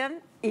relax in,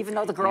 even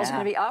though the girls are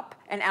going to be up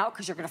and out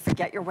because you're going to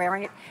forget you're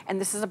wearing it.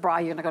 And this is a bra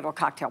you're going to go to a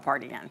cocktail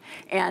party in.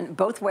 And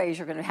both ways,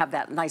 you're going to have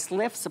that nice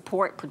lift,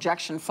 support,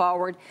 projection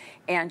forward,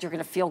 and you're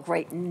going to feel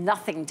great,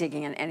 nothing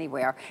digging in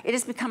anywhere. It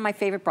has become my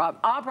favorite bra.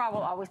 Our bra will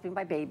always be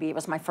my baby. It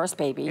was my first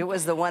baby. It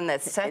was the one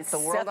that set the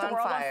world on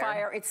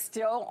fire. It's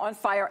still on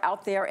fire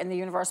out there in the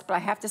universe. But I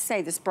have to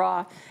say, this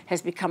bra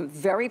has become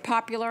very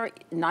popular,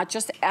 not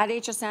just at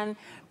HSN,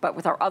 but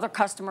with our other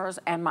customers,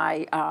 and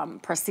my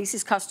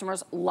prosthesis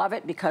customers love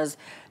it because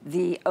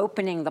the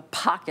opening, the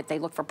pocket, they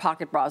look for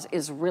pocket bras,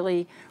 is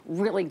really,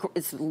 really,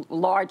 it's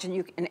large,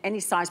 and any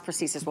size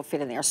prosthesis will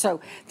fit in there. So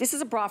this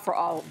is a bra for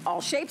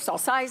all shapes, all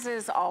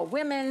sizes, all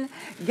women,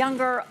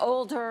 younger,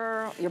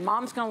 older. Your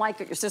mom's gonna like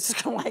it, your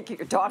sister's gonna like it,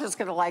 your daughter's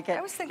gonna like it.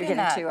 I was thinking You're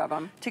getting 2 of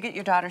them. To get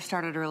your daughter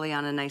started early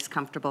on a nice,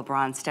 comfortable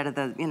bra instead of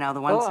the, you know,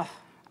 the ones.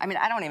 I mean,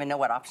 I don't even know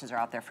what options are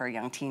out there for a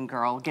young teen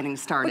girl getting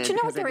started. But you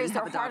know what there is?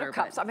 They're harder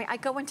cups. I mean, I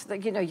go into the,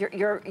 you know,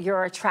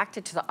 you're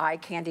attracted to the eye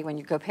candy when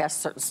you go past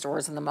certain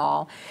stores in the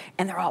mall,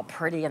 and they're all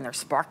pretty and they're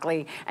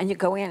sparkly, and you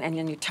go in and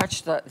then you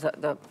touch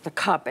the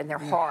cup and they're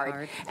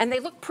hard, and they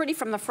look pretty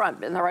from the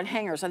front and they're on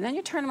hangers, and then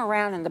you turn them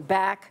around in the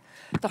back.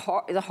 The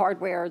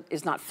hardware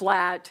is not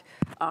flat.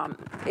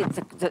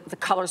 The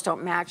colors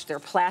don't match. They're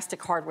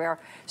plastic hardware.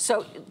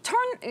 So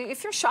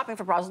if you're shopping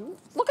for bras,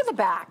 look at the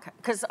back,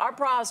 because our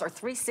bras are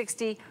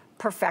 360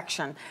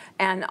 perfection,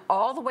 and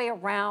all the way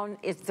around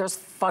there's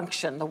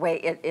function. The way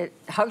it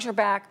hugs your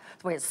back,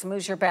 the way it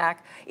smooths your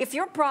back. If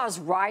your bra is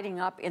riding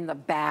up in the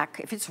back,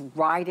 if it's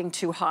riding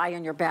too high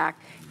on your back,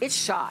 it's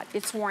shot.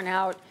 It's worn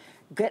out.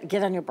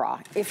 Get on your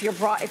bra. If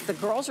the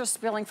girls are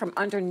spilling from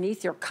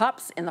underneath your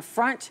cups in the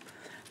front,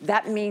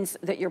 that means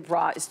that your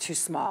bra is too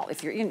small.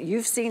 If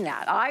you've seen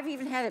that. I've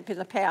even had it in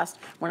the past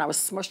when I was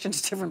smushed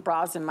into different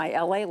bras in my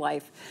LA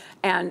life.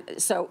 And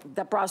so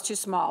that bra's too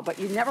small. But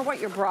you never want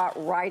your bra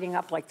riding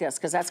up like this,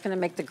 because that's going to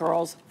make the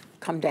girls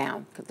come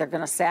down, because they're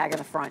going to sag in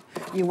the front.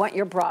 You want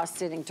your bra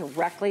sitting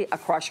directly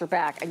across your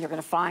back, and you're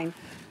going to find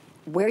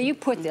where you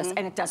put this,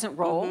 and it doesn't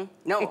roll.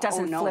 No, it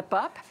doesn't flip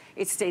up.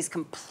 It stays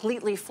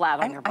completely flat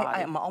on your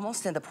body. I'm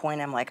almost to the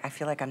point I'm like, I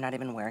feel like I'm not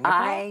even wearing a bra.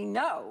 I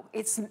know.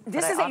 This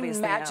is a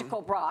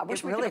magical bra. I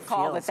wish we could have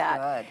called it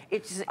that.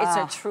 It's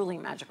a truly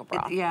magical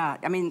bra. Yeah,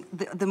 I mean,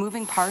 the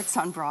moving parts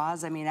on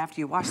bras, I mean,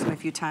 after you wash them a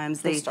few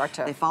times, they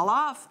fall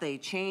off, they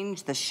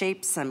change the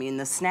shapes. I mean,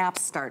 the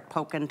snaps start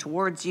poking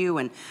towards you.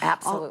 And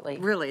absolutely.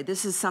 Really,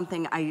 this is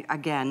something I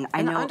know.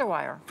 The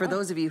underwire. For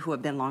those of you who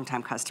have been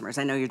longtime customers,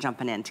 I know you're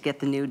jumping in to get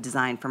the new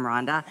design from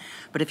Rhonda.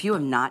 But if you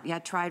have not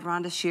yet tried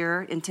Rhonda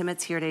Shear Intimates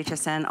here at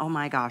HSN, oh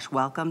my gosh,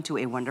 welcome to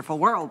a wonderful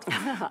world.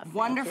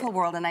 Wonderful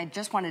world. And I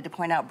just wanted to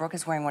point out, Brooke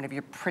is wearing one of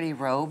your pretty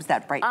robes,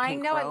 that bright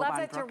pink robe. I love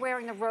that you're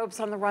wearing the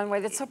robes on the runway.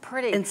 That's so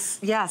pretty.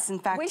 Yes, in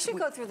fact. We should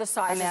go through the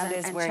sizes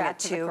and chat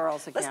to the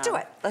girls again. Let's do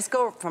it. Let's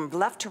go from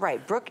left to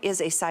right. Brooke is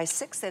a size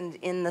 6, and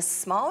in the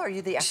small, or are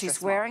you the extra small?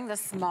 She's wearing the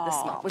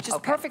small, which is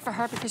perfect for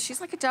her because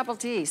she's like a double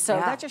D. So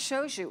that just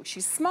shows you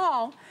she's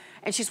small,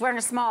 and she's wearing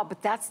a small, but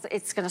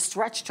it's going to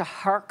stretch to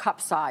her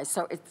cup size,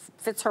 so it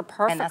fits her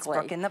perfectly. And that's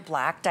Brooke in the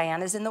black.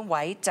 Diana's in the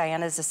white.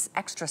 Diana's this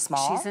extra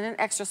small. She's in an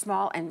extra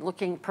small and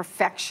looking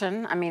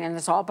perfection. I mean, and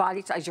it's all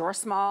body size. You're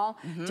small,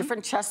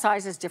 different chest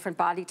sizes, different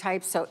body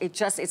types, so it's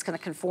going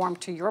to conform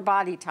to your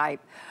body type.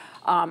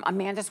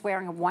 Amanda's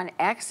wearing a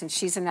 1X, and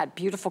she's in that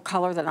beautiful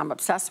color that I'm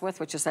obsessed with,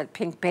 which is that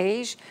pink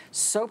beige.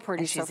 So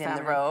pretty, so feminine. She's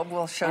in the robe.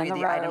 We'll show you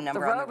the item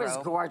number on the robe. The robe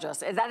is gorgeous.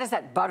 That is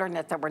that butter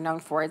knit that we're known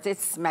for.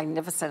 It's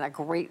magnificent, a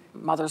great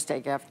Mother's Day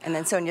gift. And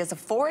then Sonia's a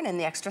 4 and in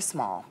the extra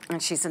small.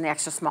 And she's in the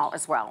extra small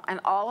as well. And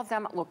all of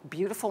them look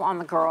beautiful on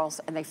the girls,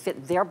 and they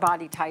fit their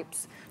body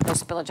types. No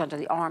spillage under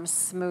the arms,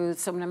 smooth.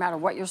 So no matter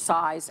what your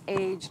size,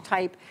 age,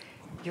 type,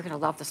 you're going to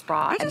love this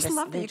bra. I just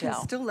love that you can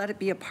still let it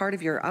be a part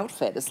of your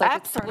outfit. It's like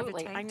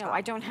absolutely. It's part of a tank I know. top.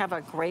 I don't have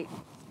a great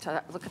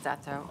Look at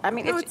that, though. I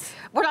mean,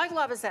 what I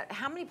love is that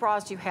how many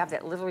bras do you have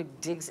that literally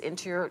digs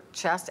into your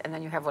chest, and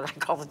then you have what I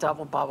call the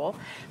double bubble.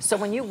 So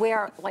when you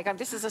wear, like,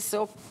 this is a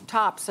silk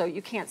top, so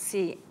you can't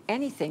see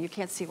anything. You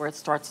can't see where it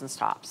starts and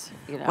stops,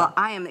 you know? Well,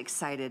 I am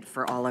excited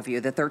for all of you,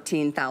 the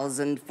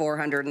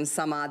 13,400 and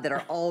some odd that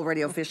are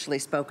already officially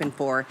spoken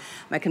for.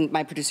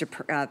 My producer,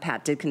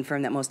 Pat, did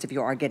confirm that most of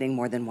you are getting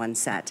more than one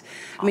set.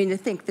 I mean, to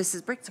think this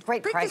is, break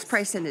this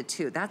price into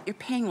two. You're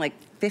paying like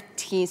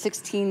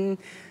 $15,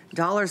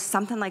 $16,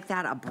 something like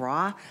that. A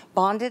bra,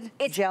 bonded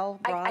gel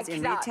bras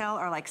in retail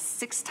are like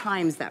 6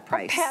 times that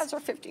price. Pads are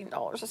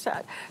 $15 a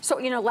set. So,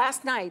 you know,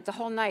 last night, the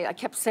whole night, I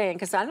kept saying,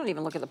 because I don't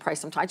even look at the price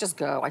sometimes, I just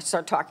go, I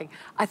start talking.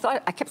 I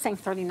kept saying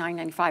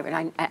 $39.95,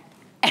 and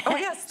oh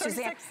yes,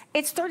 Suzanne,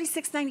 it's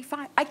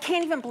 $36.95. I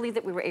can't even believe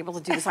that we were able to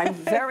do this. I'm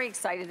very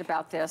excited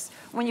about this.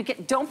 When you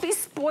don't be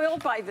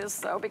spoiled by this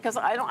though, because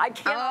I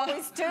can't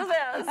always do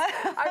this.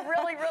 I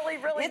really can't.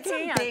 It's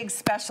a big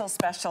special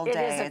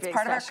day. It's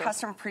part of our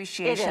customer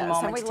appreciation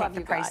moment to take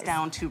the price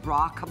down to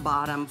rock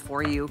bottom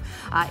for you.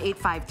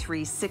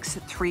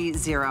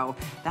 853-630.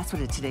 That's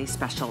what a today's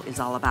special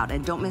is all about.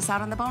 And don't miss out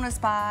on the bonus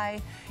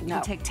buy. You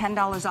can take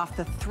 $10 off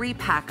the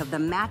 3-pack of the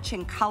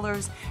matching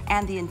colors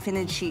and the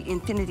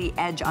Infinity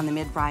Edge on the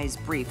mid-rise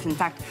brief. In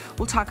fact,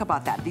 we'll talk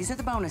about that. These are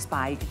the bonus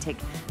buy. You can take,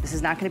 this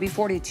is not going to be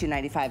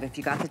 $42.95. If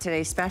you got the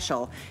Today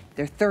Special,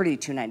 they're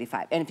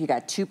 $32.95. And if you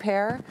got 2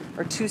 pair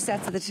or 2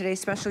 sets of the Today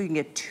Special, you can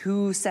get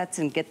 2 sets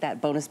and get that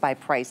bonus buy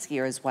price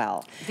here as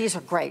well. These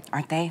are great.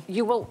 Aren't they?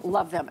 You will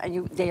love them,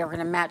 and they are going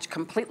to match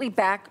completely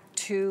back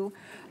to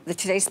the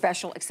Today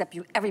Special, except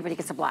everybody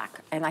gets a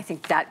black, and I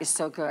think that is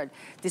so good.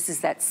 This is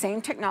that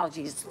same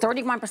technology. It's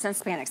 31%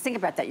 spandex. Think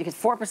about that. You get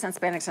 4%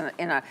 spandex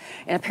in a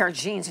pair of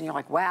jeans, and you're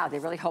like, wow, they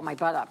really hold my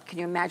butt up. Can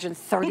you imagine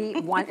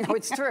 31? No,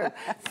 it's true.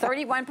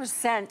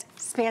 31%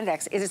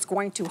 spandex. It is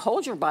going to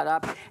hold your butt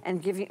up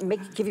and give you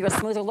a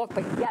smoother look,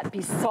 but yet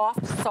be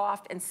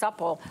soft, and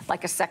supple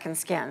like a second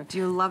skin. Do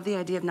you love the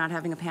idea of not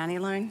having a panty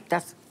line?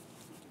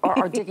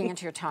 Or digging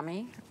into your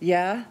tummy.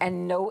 Yeah.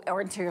 Or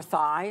into your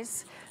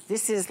thighs.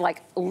 This is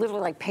like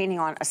literally like painting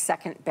on a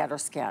second better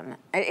skin.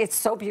 It's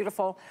so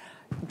beautiful.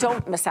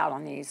 Don't miss out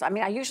on these. I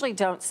mean, I usually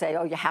don't say,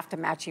 oh, you have to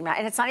matchy-match.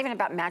 And it's not even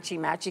about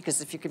matchy-matchy,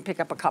 because if you can pick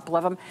up a couple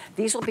of them,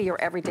 these will be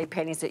your everyday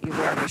panties that you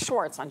wear under your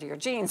shorts, under your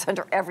jeans,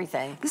 under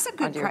everything. This is a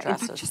good price. In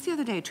fact, just the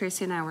other day,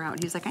 Tracy and I were out,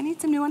 and he was like, I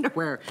need some new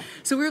underwear.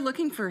 So we were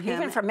looking for him.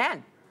 Even for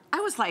men.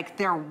 I was like,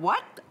 they're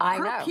what?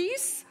 Per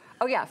piece?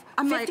 Oh, yeah.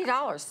 I'm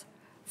 $50.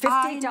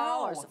 Like,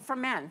 $50 for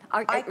men.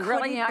 It's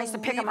really nice to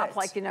pick them up,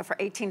 like, you know, for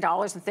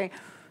 $18 and things.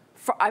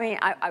 We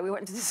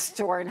went to this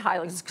store in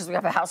Highlands because we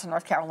have a house in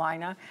North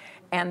Carolina,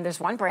 and there's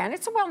one brand.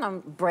 It's a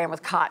well-known brand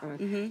with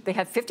cotton. They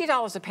had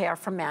 $50 a pair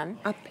for men,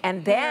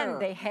 and then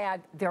they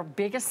had their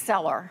biggest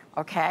seller,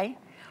 okay,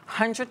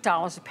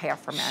 $100 a pair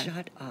for men.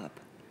 Shut up.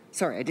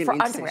 Sorry, I didn't mean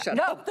to say shut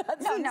up.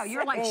 No,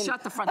 you're like,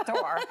 shut the front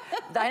door.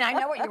 And I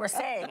know what you were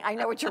saying. I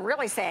know what you're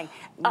really saying.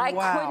 I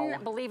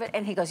couldn't believe it.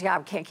 And he goes, yeah,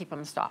 I can't keep them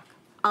in stock.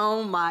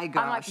 Oh my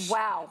gosh. I'm like,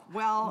 wow.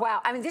 Well,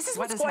 wow. I mean, this is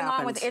what's going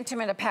on with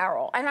intimate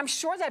apparel. And I'm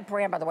sure that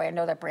brand, by the way, I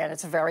know that brand.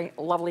 It's a very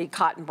lovely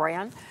cotton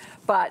brand.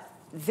 But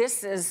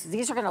these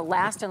are going to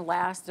last and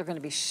last. They're going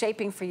to be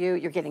shaping for you.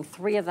 You're getting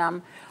 3 of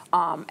them.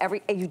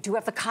 You do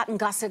have the cotton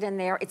gusset in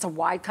there. It's a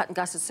wide cotton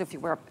gusset, so if you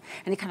wear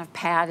any kind of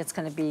pad, it's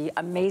going to be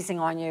amazing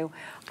on you.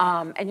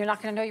 And you're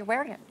not going to know you're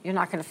wearing it. You're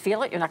not going to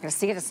feel it. You're not going to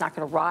see it. It's not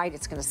going to ride.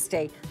 It's going to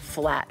stay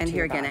flat. And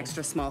here again,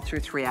 extra small through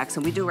 3X.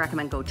 And we do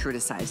recommend go true to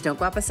size. Don't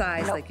go up a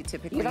size like you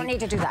typically you don't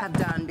need to do that. have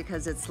done,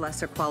 because it's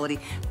lesser quality.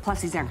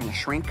 Plus, these aren't going to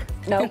shrink.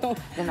 No,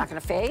 they're not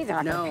going to fade. They're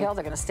not going to peel.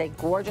 They're going to stay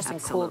gorgeous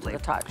and cool to the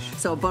touch.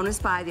 So bonus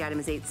buy, the item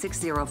is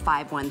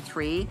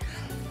 860513.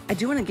 I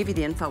do want to give you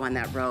the info on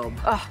that robe,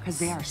 because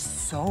they are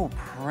so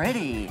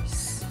pretty.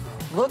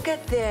 Look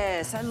at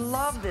this. I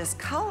love this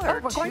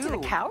color, we're going to the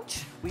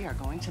couch? We are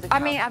going to the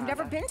couch. I mean, I've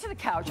never been to the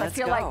couch. Let's I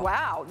feel like,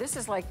 wow, this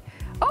is like,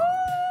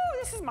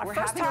 this is my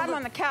first time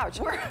on the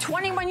couch.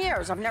 21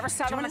 years. I've never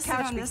sat on the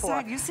couch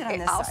before. You sit on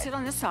this side. I'll sit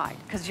on this side.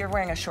 Because you're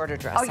wearing a shorter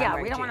dress. Oh, yeah,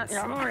 we don't want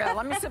to.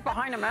 Let me sit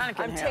behind a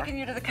mannequin. I'm taking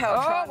you to the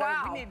couch, Rhonda.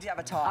 Wow. We need to have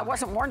a talk. I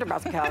wasn't warned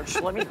about the couch.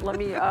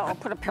 I'll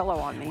put a pillow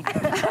on me.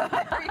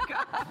 There you go.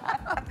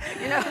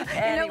 You know,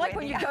 like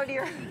when you go to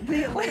your...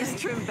 The lace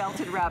trim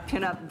belted wrap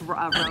pinup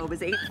robe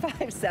is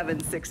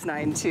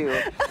 857692.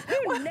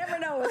 You never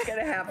know what's going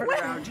to happen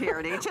around here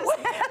at HSN.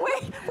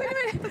 Wait a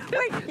minute.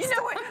 Wait, you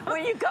know what?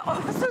 When you go...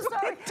 Oh, I'm so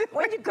sorry.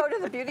 When you go to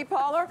the beauty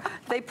parlor,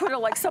 they put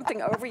like something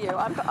over you.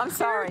 I'm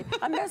sorry.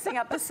 I'm messing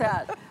up the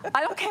set.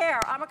 I don't care.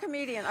 I'm a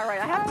comedian. All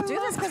right, I have to do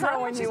this because I don't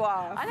want you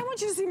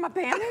to see my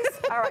panties.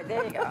 All right,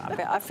 there you go.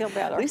 I feel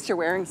better. At least you're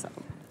wearing some.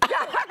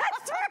 Yeah,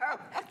 that's true.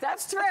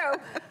 That's true.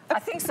 I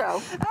think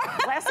so.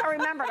 Last I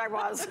remembered, I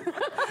was.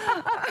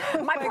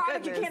 My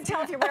product, you can't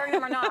tell if you're wearing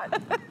them or not.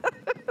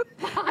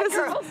 This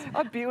is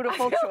a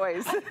beautiful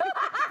choice. I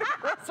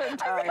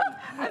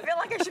feel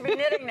like I should be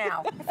knitting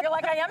now. I feel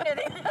like I am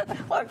knitting.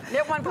 Look,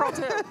 knit one, purl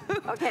two.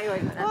 Okay,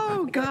 wait a minute.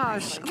 Oh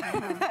gosh.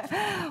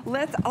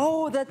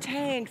 The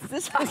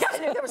tanks. I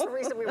knew there was a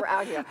reason we were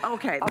out here.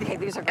 Okay,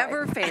 these are great.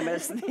 Ever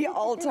famous, the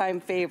all-time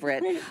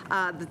favorite,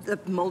 the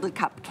molded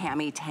cup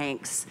cami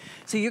tanks.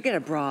 So you get a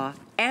bra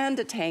and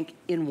a tank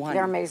in one.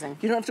 They're amazing.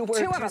 You don't have to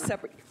wear two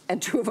separate.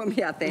 And two of them,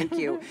 yeah, thank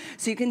you.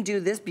 So you can do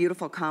this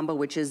beautiful combo,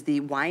 which is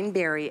the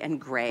wineberry and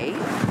gray.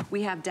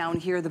 We have down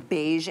here the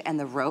beige and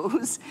the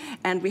rose,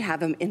 and we have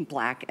them in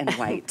black and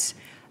white.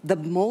 The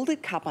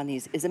molded cup on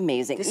these is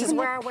amazing. This is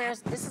when I wear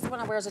as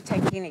a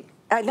tankini.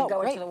 I know,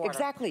 go right? into the water.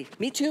 Exactly.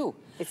 Me too.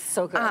 It's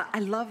so good. I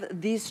love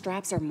these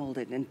straps are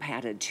molded and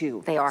padded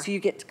too. They are. So you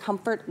get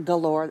comfort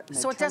galore.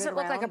 So it doesn't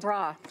look like a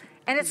bra.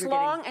 And it's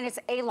long and it's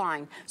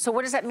A-line. So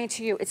what does that mean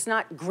to you? It's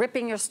not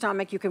gripping your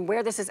stomach. You can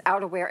wear this as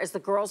outerwear as the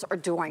girls are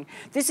doing.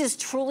 This is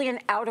truly an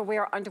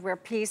outerwear, underwear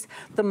piece.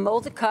 The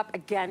molded cup,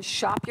 again,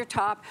 shop your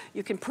top.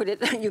 You can put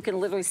it, you can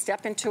literally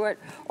step into it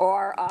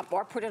or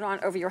put it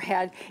on over your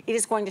head. It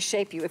is going to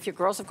shape you. If your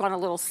girls have gone a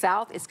little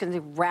south, it's going to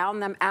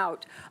round them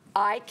out.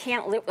 I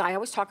can't live, I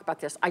always talk about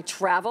this. I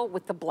travel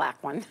with the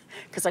black one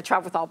because I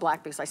travel with all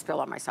black because I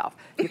spill on myself.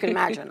 You can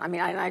imagine. I mean,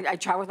 I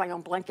travel with my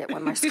own blanket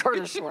when my skirt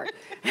is short.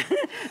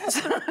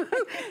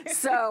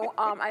 So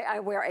I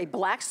wear a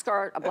black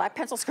skirt, a black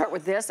pencil skirt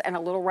with this and a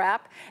little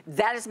wrap.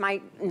 That is my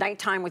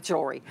nighttime with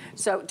jewelry.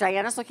 So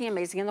Diana's looking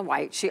amazing in the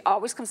white. She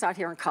always comes out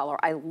here in color.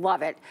 I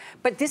love it.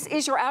 But this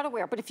is your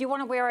outerwear. But if you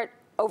want to wear it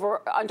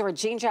under a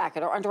jean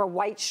jacket or under a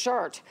white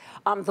shirt,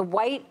 the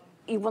white,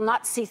 you will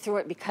not see through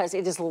it because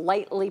it is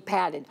lightly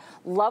padded.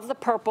 Love the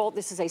purple.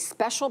 This is a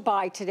special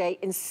buy today.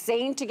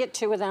 Insane to get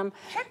two of them.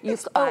 Check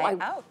this buy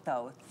out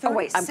though. Oh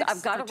wait,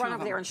 I've got to run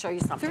over there and show you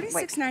something.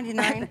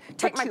 $36.99.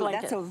 Take my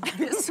blanket. That's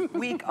this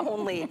week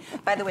only.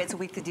 By the way, it's a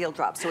week the deal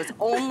drops, so it's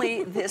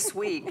only this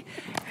week.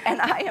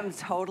 And I am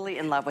totally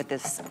in love with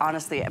this,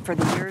 honestly, for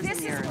the years and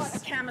years. This is what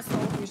a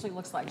camisole usually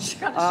looks like.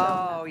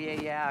 Oh,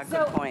 yeah,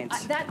 good point.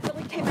 That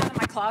really came out of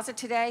my closet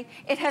today.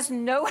 It has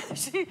no,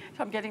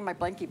 I'm getting my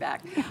blankie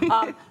back.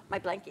 My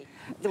blankie,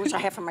 which I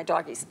have for my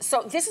doggies.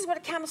 So this is what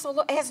a camisole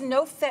looks. It has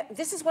no fit.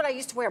 This is what I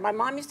used to wear. My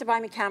mom used to buy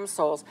me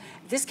camisoles.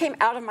 This came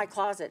out of my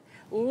closet.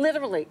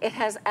 Literally, it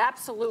has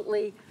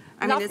absolutely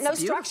no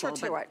structure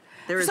to it.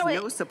 There is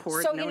no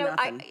support, so, no you know,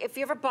 nothing. If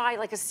you ever buy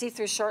like a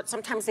see-through shirt,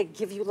 sometimes they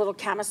give you little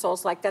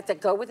camisoles like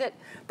that go with it,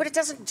 but it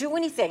doesn't do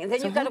anything. And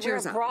then you've got to wear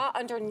a bra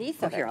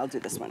underneath of it. Here, I'll do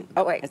this one.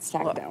 Oh, wait. It's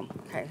tacked down.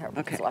 Okay,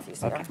 okay. Fluffy,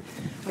 okay.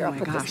 Here, oh my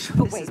gosh,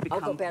 this has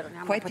become I'll go better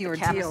now. Quite the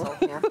ordeal.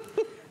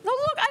 No,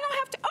 look, I don't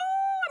have to. Oh,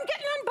 I'm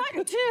getting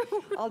unbuttoned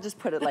too. I'll just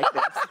put it like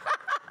this.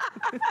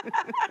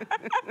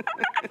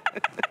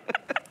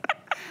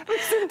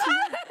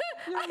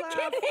 I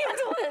can't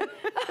handle it.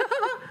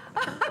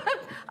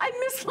 I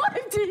miss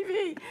live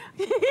TV.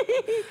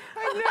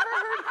 I've never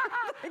heard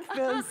like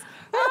this.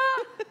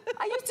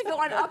 I used to go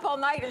on Up All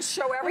Night and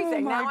show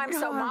everything. Now I'm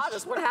so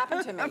modest. What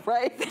happened to me?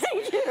 Right.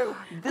 Thank you.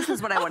 This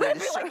is what I wanted to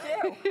show. Like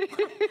you.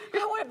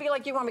 I want to be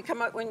like you when we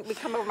come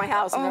over my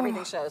house and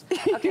everything shows.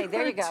 Okay,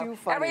 there you go. Too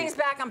funny. Everything's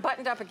back. I'm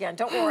buttoned up again.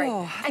 Don't worry.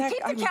 And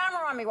keep the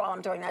camera on me while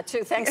I'm doing that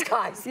too. Thanks,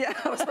 guys. Yeah.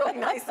 That was really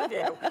nice of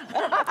you.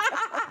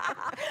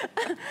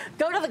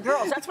 Go to the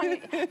girls. That's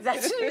when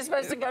you're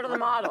supposed to go to the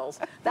models.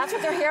 That's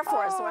what they're here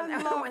for. So when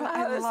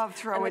I love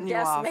throwing you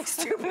off. Make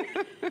stupid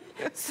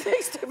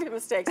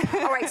mistakes.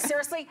 All right,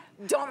 seriously,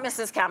 don't miss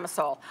this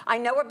camisole. I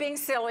know we're being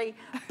silly,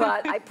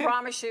 but I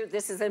promise you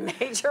this is a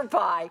major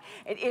buy.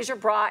 It is your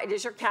bra, it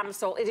is your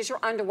camisole, it is your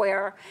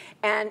underwear,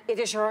 and it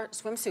is your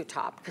swimsuit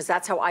top, because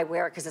that's how I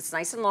wear it, because it's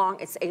nice and long,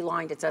 it's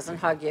A-lined, it doesn't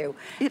hug you.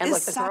 It and is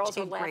look, the girls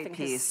are laughing.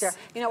 Piece.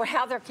 You know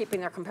how they're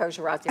keeping their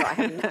composure out there, I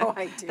have no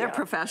idea. They're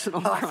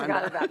professionals, Oh, I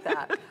forgot about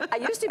that. I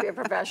used to be a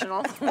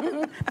professional,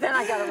 then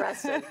I got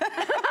arrested.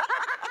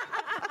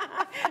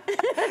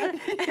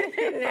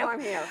 Now I'm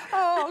here.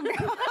 Oh,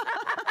 God.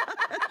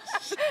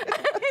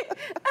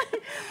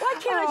 Why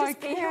can't I just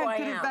be who I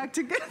am? Get it back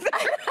together.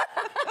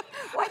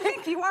 Well, I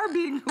think you are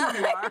being who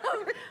you are.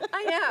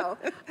 I know.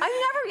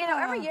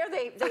 Every year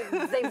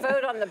they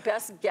vote on the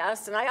best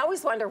guest, and I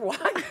always wonder why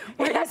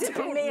it hasn't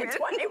been me in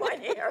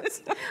 21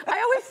 years. I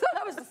always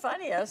thought I was the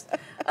funniest.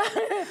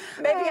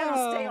 Maybe I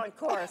don't stay on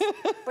course,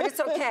 but it's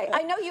okay.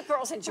 I know you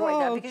girls enjoy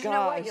that because you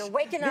know what? You're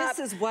waking up.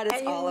 This is what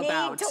it's all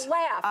about. You need to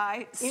laugh.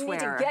 I swear. You need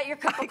to get your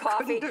cup of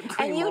coffee,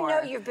 and you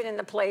know you've been in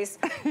the place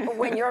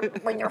when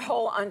your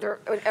whole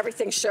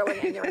everything's showing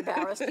and you're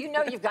embarrassed. You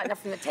know you've gotten up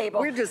from the table.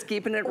 We're just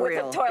keeping it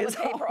real. With the toilet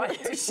paper on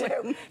your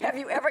shoe. Have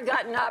you ever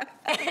gotten up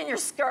and your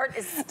skirt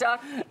is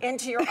stuck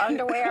into your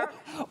underwear?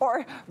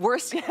 Or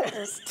worse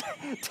yet,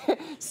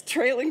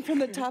 trailing from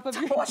the top of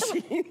your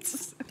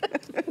jeans.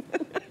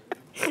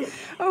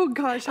 Oh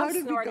gosh, how I'm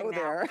did we go snorting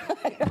there?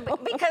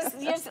 Because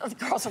the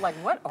girls are like,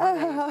 what are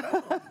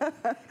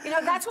they? You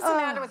know, that's what's the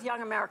matter with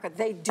young America.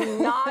 They do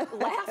not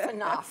laugh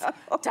enough.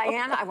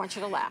 Diana, I want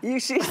you to laugh.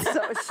 She is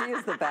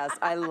the best.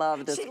 I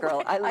love this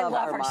girl. I love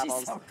our her. models.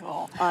 She's so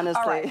cool.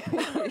 Honestly.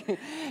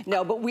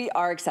 No, but we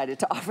are excited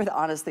to offer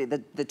honestly the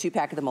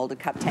 2-pack of the molded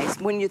cup tanks.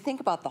 When you think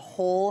about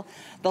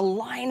the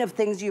line of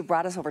things you've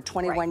brought us over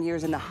 21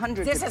 years and the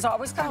hundreds this has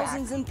always come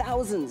thousands back. and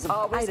thousands of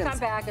always items. come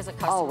back as a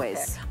customer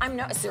Always.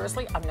 pick.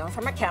 Seriously, I'm known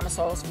for my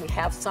camisoles. We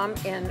have some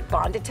in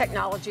bonded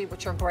technology,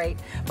 which are great.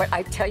 But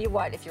I tell you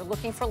what, if you're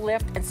looking for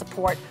lift and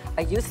support,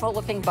 a youthful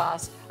looking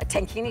bust, a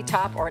tankini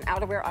top, or an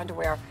outerwear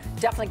underwear,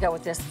 definitely go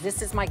with this.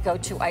 This is my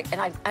go-to.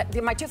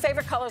 My 2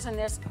 favorite colors in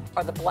this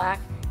are the black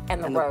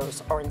and the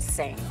rose are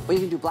insane. Well,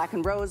 you can do black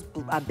and rose,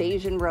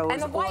 beige and rose.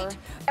 And the white.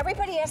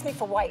 Everybody asks me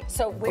for white.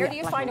 So where do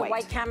you find a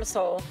white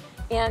camisole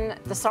in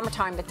the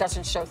summertime that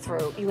doesn't show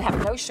through? You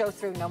have no show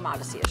through, no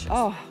modesty issues.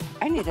 Oh,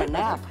 I need a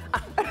nap.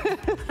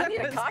 I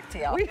need a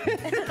cocktail.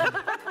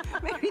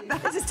 Maybe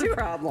that's the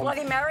problem.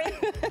 Bloody Mary?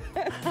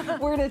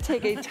 We're going to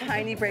take a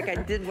tiny break. I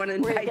did want to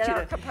invite you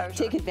to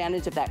take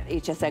advantage of that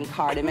HSN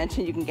card. I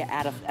mentioned you can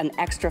add an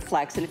extra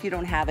flex, and if you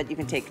don't have it, you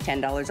can take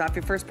 $10 off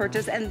your first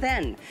purchase and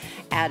then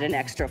add an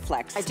extra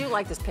flex. I do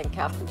like this pink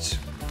couch.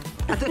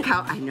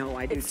 I know,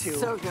 I do it's too.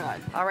 So good.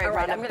 All right,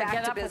 Rhonda, I'm going to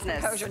get up with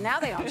composure. Now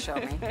they don't show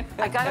me.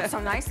 I got up so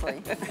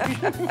nicely.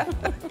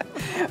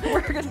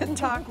 We're going to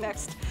talk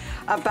next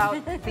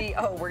about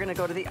we're going to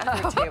go to the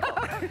under table.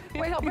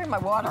 Wait, I'll bring my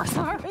water.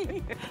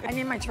 Sorry. I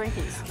need my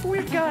Twinkies.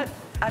 We've got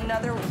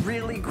another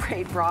really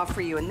great bra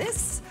for you. And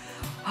this,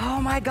 oh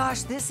my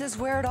gosh, this is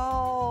where it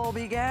all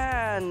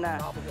began.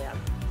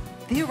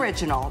 The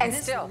original. And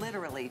this still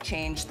literally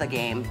changed the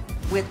game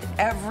with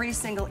every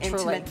single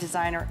intimate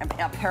designer,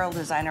 apparel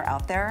designer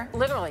out there.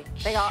 Literally.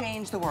 They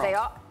changed the world.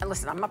 And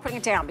listen, I'm not putting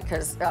it down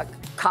because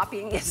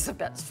copying is the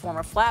best form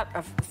of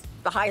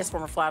the highest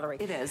form of flattery.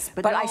 It is.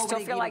 But I still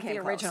feel like the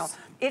original.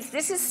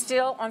 This is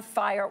still on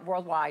fire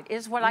worldwide. It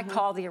is what I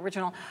call the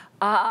original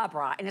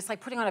bra. And it's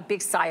like putting on a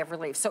big sigh of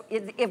relief. So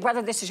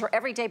whether this is your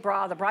everyday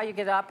bra, the bra you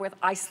get up with,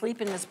 I sleep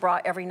in this bra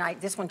every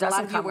night. This one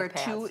doesn't come with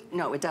pads.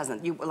 No, it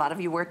doesn't. A lot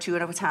of you wear 2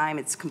 at a time.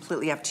 It's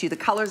completely up to you. The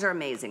colors are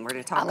amazing. We're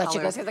going to talk colors. I'll let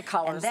you go through the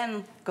colors. And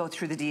then go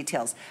through the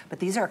details. But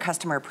these are a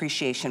customer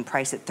appreciation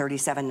price at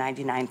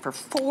 $37.99 for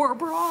 4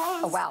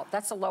 bras. Oh, wow.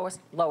 That's the lowest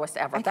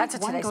ever. That's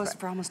one goes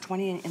for almost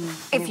 20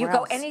 If you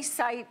go any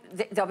site,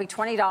 they'll be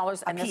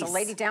 $20. And there's a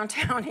lady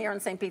downtown here in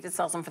St. Pete that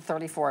sells them for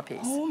 $34 a piece.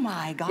 Oh,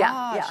 my gosh.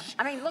 Yeah.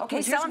 I mean, look,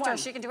 we sell them to her.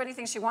 She can do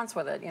anything she wants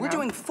with it. We're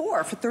doing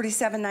 4 for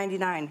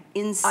 $37.99.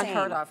 Insane.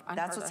 Unheard of.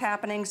 That's what's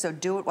happening, so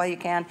do it while you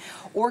can.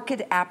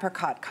 Orchid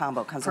apricot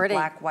combo comes with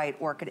black, white,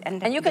 orchid,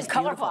 and you can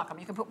color block them.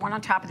 You can put one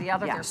on top of the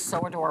other. They're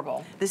so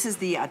adorable. This is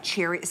the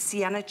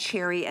sienna,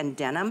 cherry, and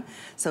denim.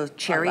 So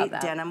cherry,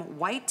 denim,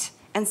 white,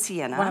 and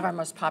sienna. One of our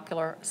most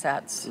popular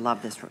sets.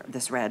 Love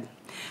this red.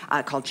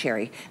 Called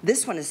cherry.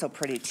 This one is so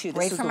pretty too.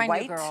 Great this for is my the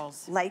white, new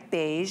girls. Light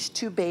beige,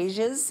 2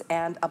 beiges,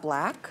 and a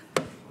black.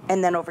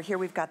 And then over here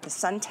we've got the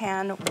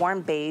suntan,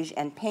 warm beige,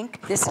 and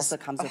pink. This also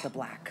comes with a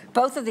black.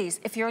 Both of these,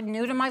 if you're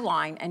new to my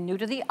line and new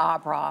to the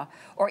bra,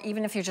 or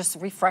even if you're just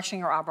refreshing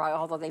your bra,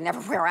 although they never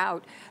wear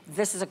out,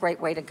 this is a great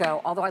way to go.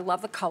 Although I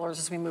love the colors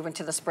as we move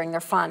into the spring, they're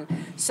fun.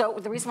 So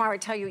the reason why I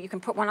tell you, you can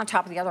put one on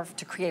top of the other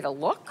to create a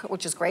look,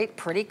 which is great,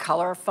 pretty,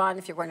 color, fun,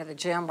 if you're going to the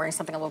gym, wearing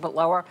something a little bit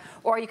lower,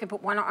 or you can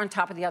put one on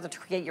top of the other to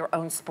create your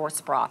own sports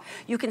bra.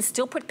 You can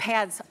still put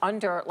pads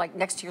under, like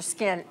next to your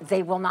skin,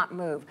 they will not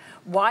move.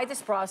 Why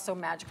this bra is so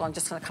magical, I'm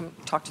just gonna come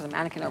talk to the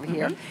mannequin over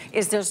here,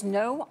 is there's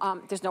no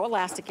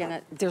elastic in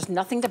it. There's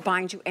nothing to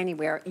bind you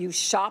anywhere. You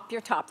shop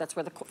your top. That's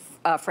where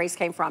the phrase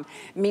came from,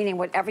 meaning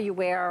whatever you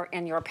wear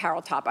in your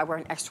apparel top. I wear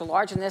an extra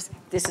large in this.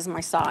 This is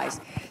my size.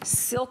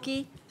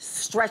 Silky,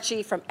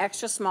 stretchy from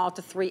extra small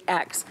to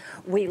 3X.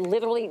 We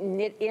literally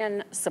knit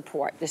in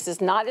support. This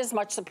is not as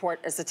much support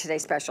as the Today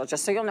Special,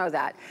 just so you'll know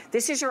that.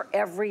 This is your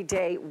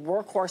everyday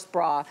workhorse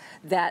bra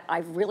that I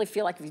really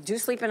feel like if you do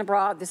sleep in a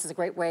bra, this is a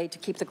great way to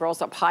keep the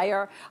girls up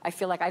higher. I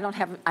feel like I don't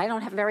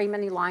have very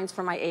many lines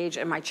for my age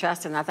in my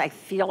chest, and I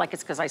feel like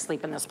it's because I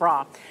sleep in this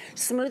bra.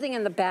 Smoothing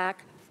in the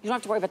back. You don't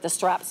have to worry about the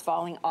straps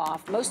falling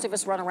off. Most of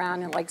us run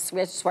around in like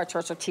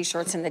sweatshirts or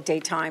t-shirts in the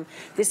daytime.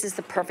 This is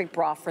the perfect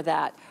bra for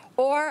that.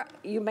 Or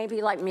you may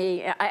be like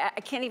me. I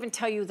can't even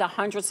tell you the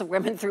hundreds of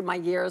women through my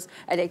years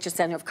at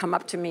HSN who have come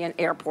up to me in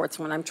airports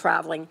when I'm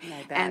traveling,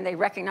 and they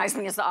recognize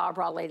me as the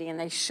bra lady, and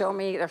they show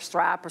me their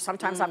strap, or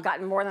sometimes I've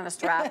gotten more than a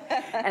strap,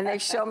 and they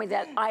show me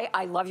that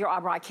I love your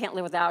bra. I can't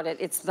live without it.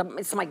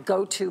 It's my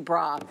go-to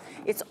bra.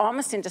 It's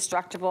almost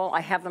indestructible.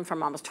 I have them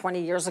from almost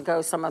 20 years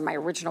ago, some of my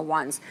original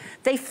ones.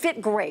 They fit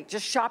great.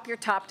 Just shop your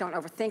top. Don't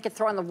overthink it.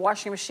 Throw it in the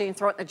washing machine.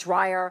 Throw it in the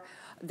dryer.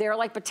 They're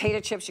like potato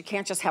chips. You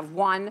can't just have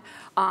one.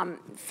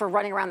 For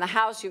running around the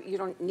house, you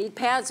don't need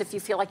pads. If you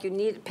feel like you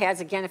need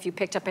pads, again, if you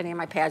picked up any of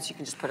my pads, you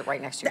can just put it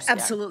right next to your skin.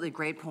 Absolutely,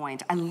 great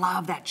point. I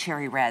love that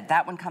cherry red.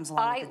 That one comes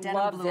along with the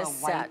denim blue, a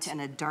white,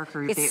 and a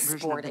darker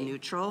version of the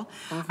neutral.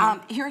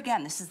 Here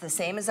again, this is the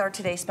same as our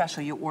Today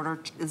Special. You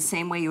order the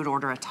same way you would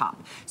order a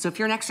top. So if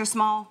you're an extra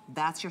small,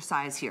 that's your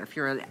size here. If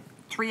you're a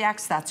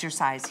 3X, that's your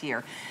size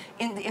here.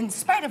 In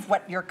spite of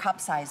what your cup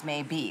size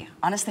may be,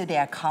 honestly, they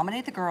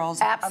accommodate the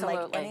girls. Absolutely.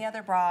 Unlike any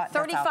other bra that's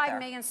out there. 35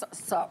 million,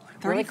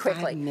 really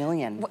quickly. 35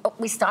 million.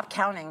 We stopped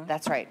counting.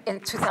 That's right. In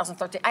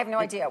 2013. I have no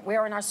idea.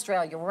 We're in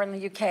Australia. We're in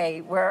the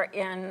UK. We're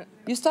in...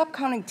 You stopped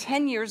counting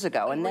 10 years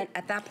ago, and then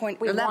at that point,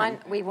 we 11.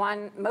 We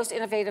won most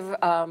innovative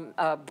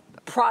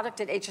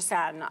product at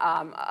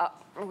HSN,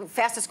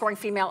 fastest growing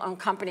female-owned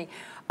company.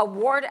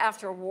 Award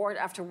after award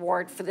after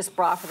award for this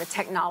bra, for the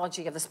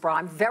technology of this bra.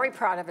 I'm very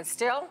proud of it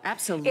still.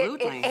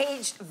 Absolutely. It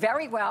aged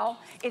very well.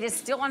 It is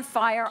still on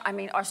fire. I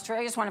mean,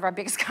 Australia is one of our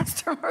biggest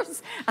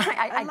customers.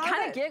 I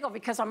kind of giggle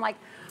because I'm like,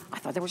 I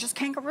thought there were just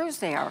kangaroos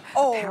there.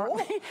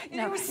 Oh,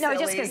 no,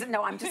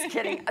 I'm just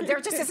kidding. There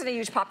just isn't a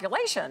huge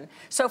population.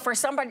 So for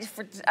somebody,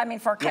 for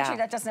a country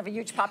that doesn't have a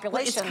huge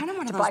population, it's kind of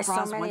one of those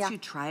bras, once you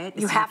try it,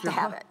 you have to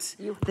have it.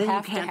 You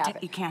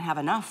can't have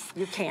enough.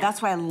 You can't.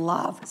 That's why I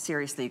love,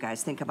 seriously, you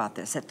guys, think about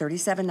this. At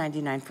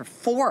 $37.99 for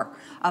 4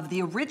 of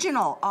the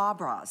original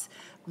bras.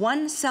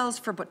 One sells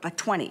for like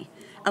 20.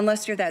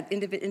 Unless you're that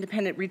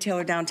independent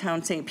retailer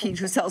downtown St. Pete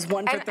who sells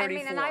one for 34. I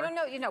mean, and I don't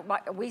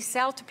know, we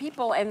sell to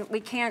people and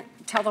we can't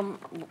tell them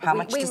how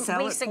much to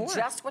sell it for. We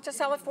suggest what to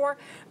sell it for,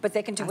 but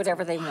they can do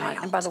whatever they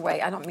want. And by the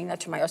way, I don't mean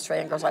that to my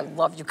Australian girls. I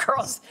love you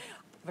girls,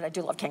 but I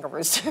do love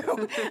kangaroos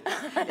too.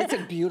 It's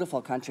a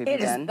beautiful country to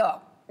be in.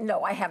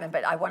 No, I haven't,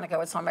 but I want to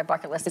go. It's on my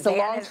bucket list. It's a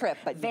long trip,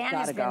 but you've got to go.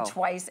 Van has been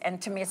twice, and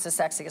to me, it's the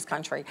sexiest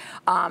country.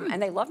 And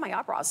they love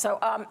my bras. So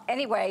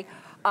anyway,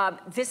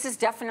 this is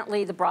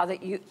definitely the bra that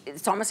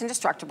it's almost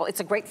indestructible. It's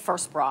a great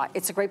first bra.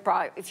 It's a great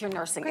bra if you're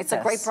nursing. It's a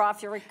great bra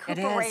if you're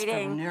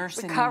recuperating,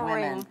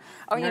 recovering.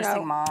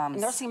 Nursing moms.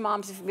 Nursing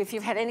moms, if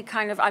you've had any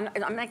kind of, I'm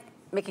not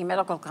making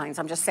medical claims,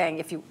 I'm just saying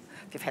if you've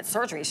had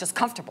surgery, it's just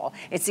comfortable.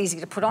 It's easy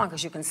to put on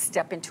because you can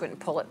step into it and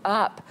pull it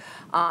up.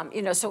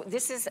 So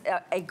this is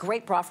a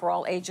great bra for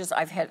all ages.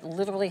 I've had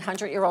literally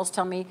 100-year-olds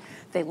tell me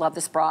they love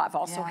this bra. I've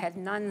also had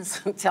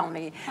nuns tell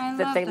me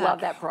that they love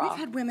that bra. We've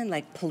had women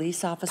like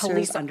police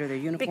officers under their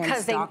uniforms,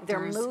 because they're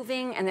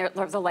moving and they're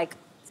like,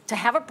 to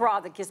have a bra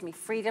that gives me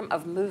freedom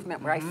of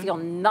movement where I feel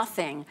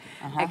nothing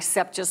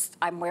except just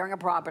I'm wearing a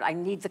bra, but I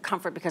need the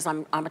comfort because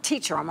I'm a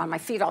teacher. I'm on my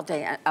feet all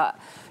day,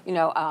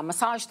 a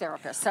massage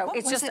therapist. So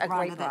it's just a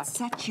great bra. What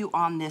set you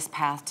on this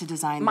path to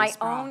design my this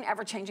bra? own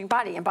ever-changing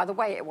body. And by the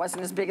way, it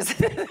wasn't as big as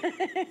it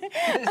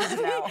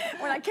is now.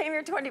 When I came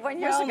here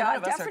 21 years ago,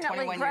 I've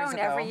definitely grown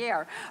every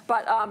year.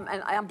 But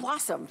and I'm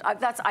blossomed.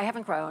 I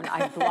haven't grown.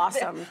 I've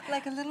blossomed.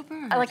 Like a little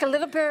bird. Like a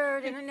little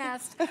bird in a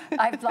nest.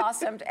 I've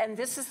blossomed, and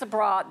this is the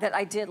bra that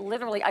I did.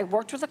 Literally, I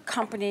worked with a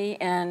company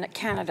in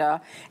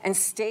Canada and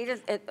stayed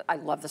at I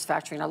love this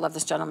factory and I love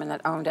this gentleman that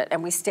owned it.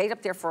 And we stayed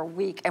up there for a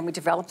week and we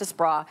developed this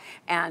bra.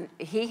 And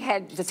he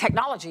had the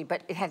technology,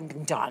 but it hadn't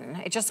been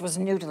done. It just was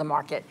new to the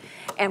market.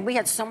 And we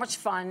had so much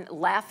fun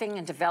laughing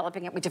and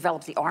developing it. We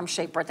developed the arm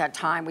shaper at that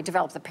time. We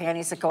developed the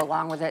panties that go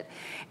along with it.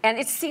 And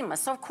it's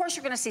seamless. So of course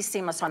you're going to see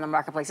seamless on the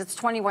marketplace. It's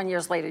 21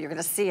 years later, you're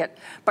going to see it.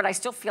 But I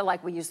still feel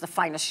like we use the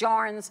finest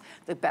yarns,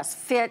 the best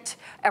fit.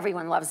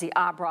 Everyone loves the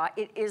bra.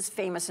 It is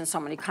famous in so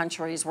many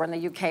countries. We're in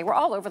the UK. We're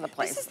all over the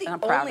place. This is the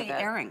only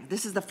airing.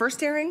 This is the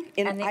first airing,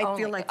 and I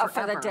feel like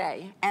forever. For the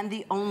day. And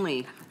the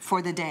only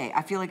for the day.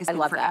 I feel like it's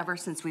been forever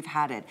since we've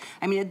had it.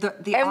 I mean, the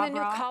and the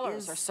new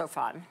colors are so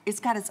fun.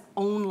 It's got its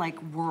own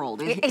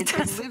world. It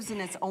lives in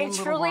its own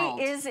little world.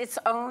 It truly is its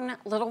own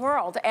little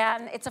world,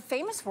 and it's a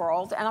famous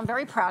world. And I'm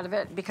very proud of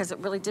it because it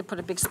really did put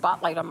a big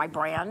spotlight on my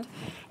brand.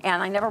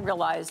 And I never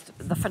realized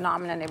the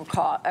phenomenon they would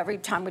call it. Every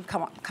time we'd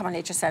come on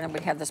HSN and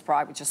we'd have this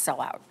bra, it would just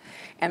sell out.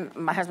 And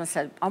my husband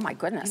said, "Oh my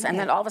goodness!" And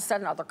then all of a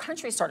sudden, other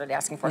countries started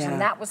asking for us, and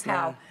that was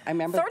how. I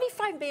remember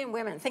 35 million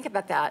women. Think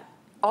about that.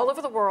 All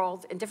over the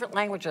world in different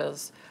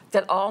languages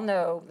that all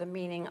know the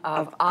meaning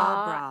of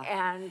bra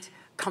and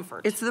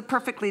comfort. It's the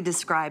perfectly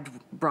described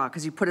bra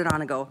because you put it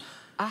on and go,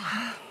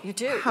 you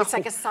do. It's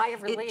like a sigh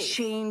of relief. It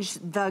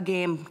changed the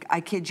game,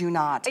 I kid you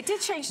not. It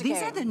did change the game.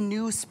 These are the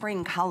new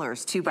spring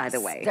colors too, by the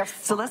way. They're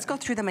fun. So let's go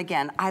through them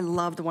again. I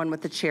love the one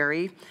with the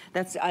cherry.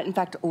 That's, in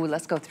fact,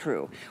 let's go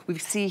through. We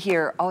see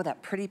here,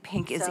 that pretty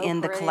pink is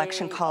in the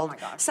collection called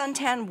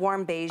Suntan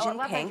Warm Beige and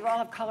Pink. You all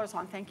have colors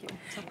on, thank you.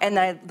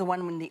 And the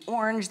one with the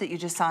orange that you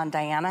just saw on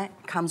Diana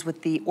comes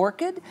with the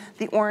orchid,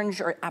 the orange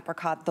or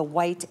apricot, the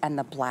white, and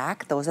the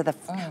black. Those are the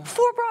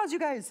 4 bras, you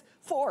guys.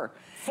 4.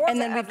 And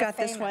then we've got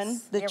this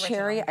one, the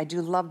cherry. I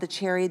do love the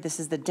cherry. This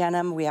is the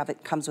denim.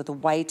 It comes with the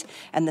white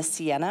and the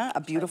sienna,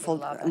 a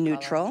beautiful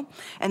neutral.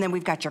 And then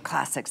we've got your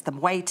classics, the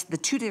white, the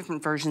 2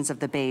 different versions of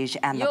the beige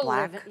and the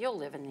black. You'll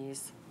live in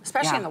these.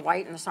 especially in the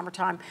white in the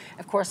summertime.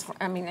 Of course,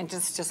 I mean, it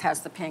just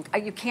has the pink.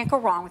 You can't go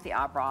wrong with the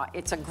bra.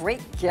 It's a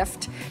great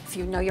gift if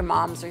you know your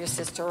mom's or your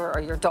sister or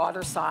your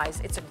daughter's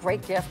size. It's a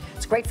great gift.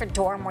 It's great for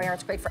dorm wear.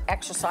 It's great for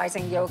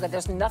exercising, yoga.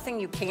 There's nothing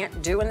you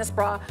can't do in this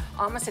bra.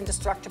 Almost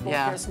indestructible.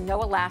 Yeah. There's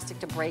no elastic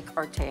to break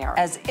or tear.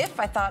 As if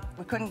I thought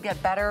we couldn't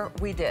get better,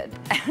 we did.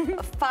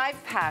 A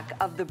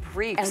 5-pack of the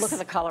briefs. And look at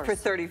the colors. For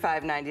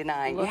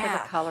 $35.99. Look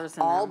at the colors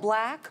in all them.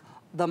 black,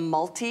 the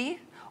multi,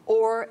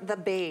 or the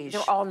beige.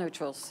 They're all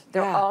neutrals.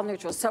 They're all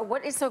neutrals. So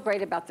what is so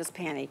great about this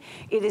panty?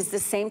 It is the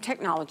same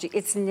technology.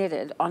 It's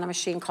knitted on a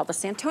machine called the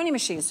Santoni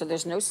machine. So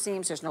there's no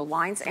seams, there's no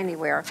lines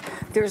anywhere.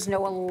 There's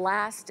no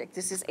elastic.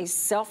 This is a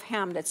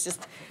self-hem that's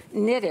just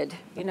knitted,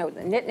 you know,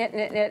 knit,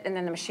 and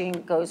then the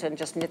machine goes and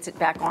just knits it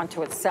back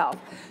onto itself.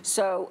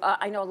 So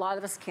I know a lot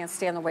of us can't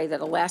stand the way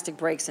that elastic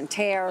breaks and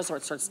tears or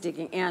it starts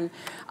digging in.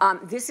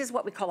 This is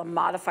what we call a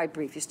modified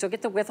brief. You still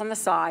get the width on the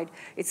side.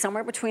 It's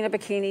somewhere between a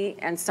bikini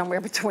and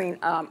somewhere between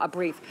a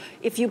brief.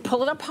 If you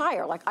pull it up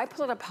higher, like I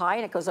pull it up high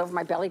and it goes over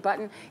my belly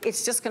button,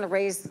 it's just gonna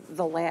raise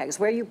the legs.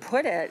 Where you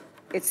put it,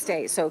 it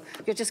stays. So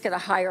you'll just get a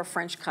higher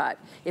French cut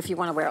if you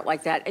want to wear it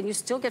like that. And you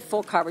still get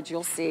full coverage.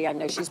 You'll see, I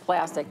know she's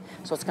plastic,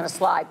 so it's going to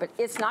slide, but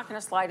it's not going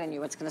to slide on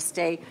you. It's going to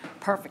stay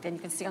perfect. And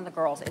you can see on the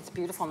girls, it's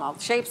beautiful in all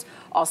shapes,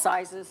 all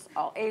sizes,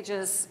 all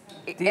ages.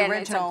 The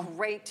original.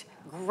 It's a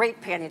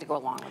great panty to go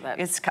along with it.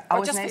 It's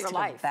always just nice for to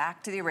your go life.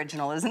 back to the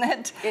original, isn't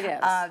it? It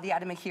is. The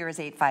item here is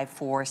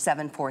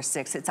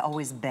 854-746. It's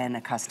always been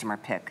a customer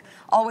pick.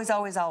 Always,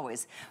 always,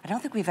 always. I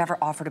don't think we've ever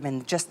offered them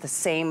in just the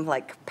same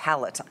like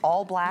palette.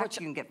 All black,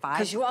 you can get 5.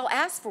 Because you all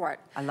asked for it.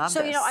 I love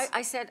so, this. So, you know,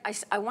 I said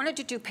I wanted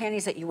to do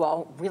panties that you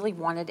all really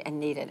wanted and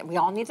needed. And we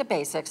all need the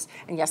basics.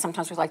 And yes,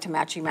 sometimes we like to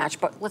matchy-match,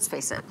 but let's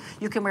face it.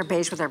 You can wear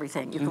beige with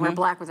everything. You can wear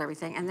black with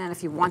everything. And then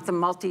if you want the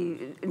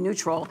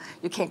multi-neutral,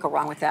 you can't go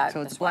wrong with that.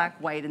 So it's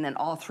black, white, and then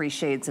all 3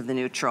 shades of the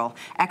neutral.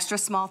 Extra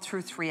small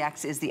through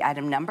 3X is the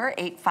item number,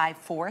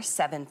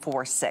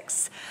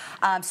 854-746.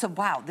 So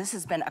wow, this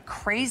has been a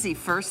crazy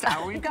first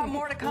hour. We've got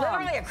more to come.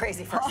 Literally a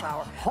crazy first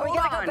hour. Are we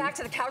gonna go back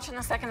to the couch in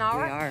the second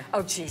hour? We are.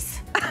 Oh, jeez.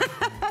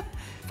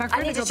 In fact,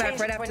 we're going to go back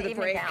right after the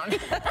break.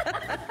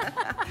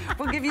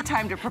 We'll give you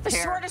time to prepare the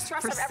shortest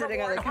dress for I've ever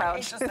sitting on the worn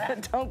couch.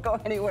 Don't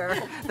go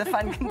anywhere. The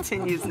fun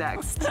continues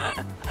next.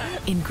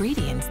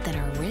 Ingredients that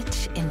are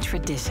rich in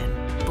tradition,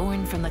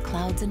 born from the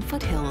clouds and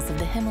foothills of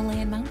the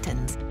Himalayan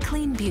mountains.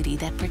 Clean beauty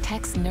that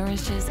protects,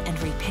 nourishes,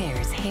 and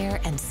repairs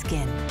hair and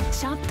skin.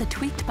 Shop the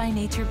Tweaked by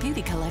Nature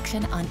Beauty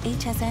Collection on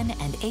HSN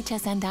and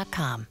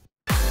hsn.com.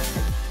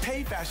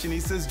 Hey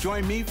fashionistas,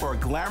 join me for a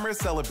glamorous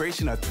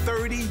celebration of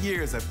 30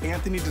 years of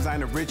Anthony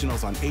Design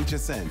Originals on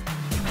HSN.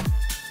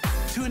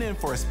 Tune in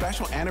for a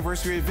special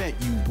anniversary event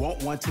you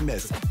won't want to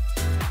miss.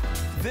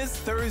 This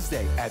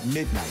Thursday at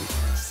midnight.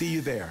 See you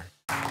there.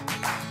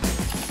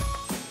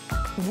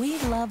 We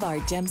love our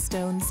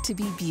gemstones to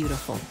be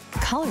beautiful,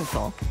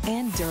 colorful,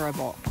 and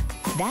durable.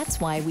 That's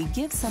why we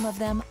give some of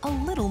them a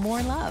little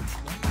more love.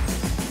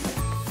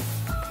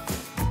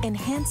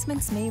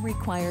 Enhancements may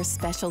require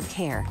special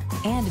care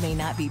and may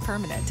not be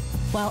permanent,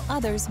 while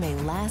others may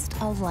last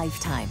a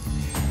lifetime.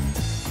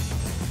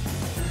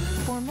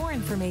 For more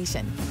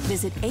information,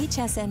 visit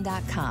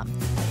hsn.com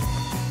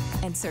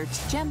and search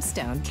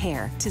Gemstone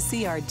Care to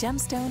see our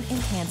gemstone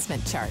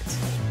enhancement chart.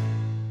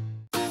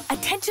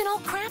 Attention all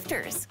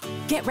crafters!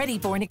 Get ready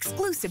for an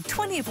exclusive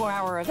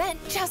 24-hour event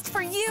just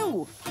for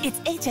you! It's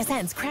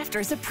HSN's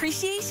Crafters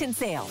Appreciation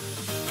Sale.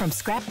 From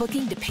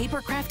scrapbooking to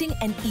paper crafting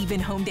and even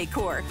home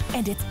decor.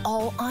 And it's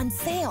all on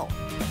sale.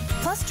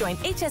 Plus, join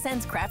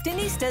HSN's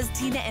Craftinistas,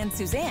 Tina and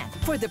Suzanne,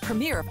 for the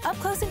premiere of Up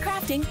Close and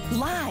Crafting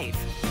Live.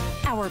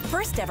 Our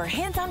first ever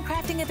hands-on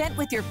crafting event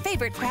with your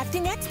favorite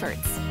crafting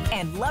experts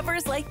and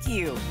lovers like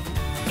you.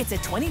 It's a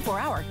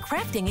 24-hour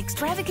crafting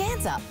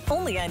extravaganza,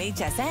 only on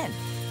HSN.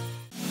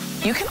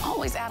 You can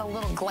always add a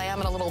little glam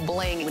and a little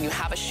bling when you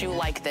have a shoe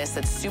like this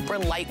that's super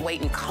lightweight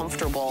and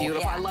comfortable.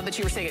 Beautiful. Yeah. I love that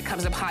you were saying it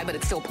comes up high, but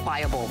it's still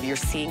pliable. You're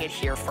seeing it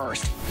here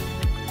first.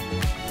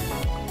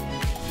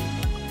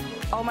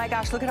 Oh my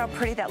gosh, look at how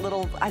pretty that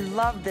little, I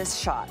love this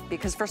shot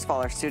because first of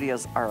all, our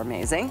studios are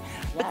amazing.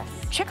 But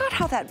check out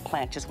how that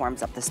plant just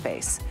warms up the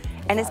space.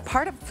 And it's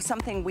part of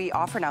something we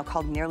offer now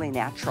called Nearly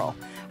Natural.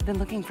 I've been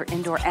looking for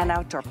indoor and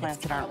outdoor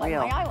plants that aren't like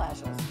real. My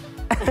eyelashes.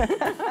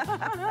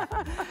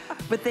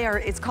 But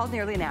it's called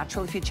Nearly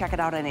Natural. If you check it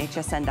out on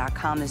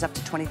hsn.com, there's up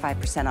to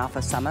 25% off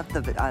of some of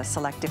the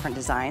select different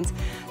designs.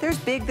 There's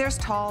big, there's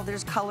tall,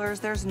 there's colors,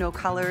 there's no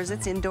colors.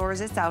 It's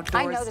indoors, it's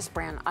outdoors. I know this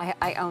brand.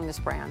 I own this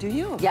brand. Do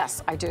you?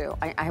 Yes, I do.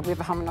 We have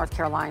a home in North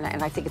Carolina,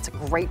 and I think it's a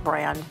great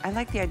brand. I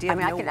like the idea of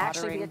no I can watering.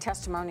 actually be a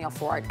testimonial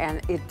for it,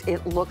 and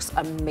it looks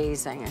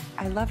amazing.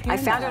 I love hearing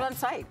that. I found it on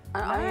site,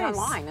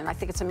 online, and I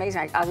think it's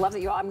amazing. I love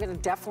that I'm going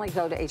to definitely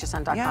go to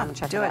hsn.com and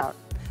check it out.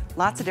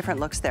 Lots of different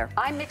looks there.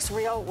 I mix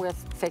real with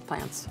fake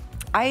plants.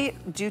 I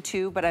do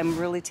too, but I'm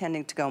really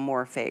tending to go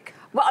more fake.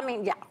 Well, I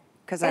mean, yeah.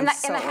 because I'm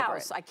so in the over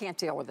house, it. I can't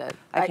deal with it.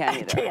 I can't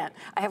either. I can't.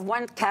 I have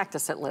one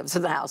cactus that lives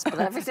in the house, but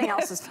everything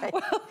else is fake.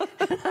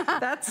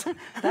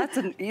 That's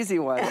an easy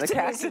one. That's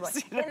the an easy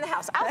cactus. one. In the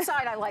house.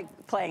 Outside, I like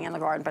playing in the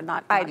garden, but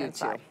not I do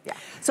inside. too. Yeah.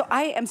 So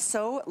I am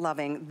so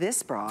loving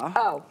this bra.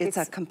 Oh, it's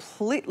a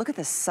complete. Look at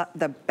this.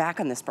 The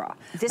back on this bra.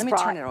 This Let me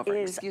bra turn it over.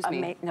 is Excuse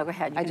me. No, go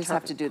ahead. I just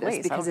have to do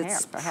this because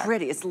it's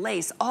pretty. It's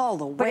lace all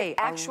the way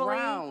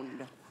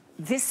around.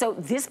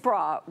 This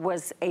bra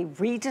was a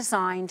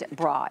redesigned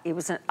bra. It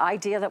was an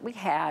idea that we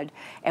had,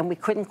 and we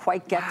couldn't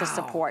quite get the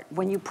support.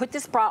 When you put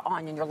this bra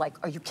on, and you're like,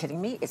 "Are you kidding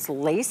me? It's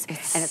lace,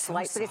 and it's so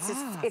light, but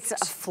soft. it's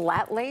a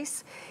flat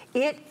lace.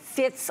 It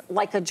fits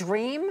like a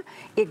dream.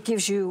 It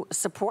gives you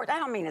support. I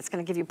don't mean it's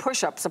going to give you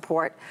push-up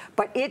support,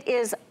 but it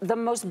is the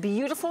most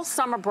beautiful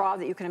summer bra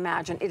that you can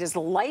imagine. It is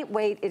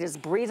lightweight. It is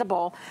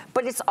breathable,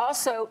 but it's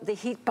also the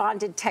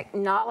heat-bonded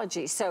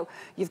technology. So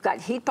you've got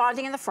heat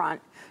bonding in the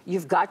front.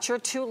 You've got your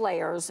 2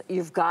 layers.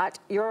 You've got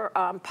your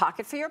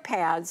pocket for your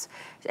pads,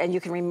 and you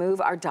can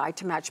remove our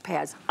dye-to-match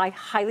pads. I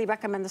highly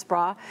recommend this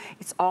bra.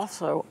 It's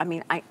also, I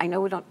mean, I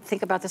know we don't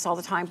think about this all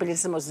the time, but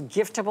it's the most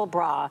giftable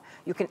bra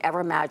you can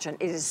ever imagine.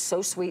 It is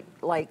so sweet.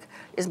 Like,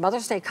 is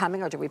Mother's Day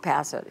coming, or did we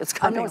pass it? It's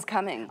coming. I know it's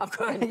coming. Oh,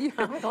 good.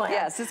 I'm glad.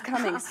 Yes, it's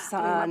coming next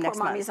month. Poor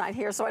mommy's not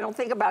here, so I don't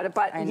think about it,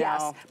 but I know.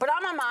 yes. But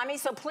I'm a mommy,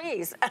 so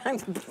please,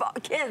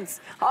 kids,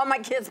 all my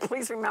kids,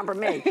 please remember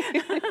me.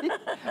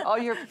 All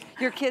your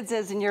kids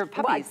as in your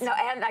puppies. Well,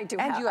 no, and I do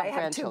have, you have I have 2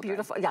 grandchildren.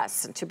 beautiful,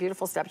 yes, 2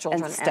 beautiful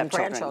stepchildren And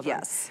grandchildren.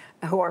 yes.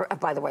 Who are,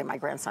 by the way, my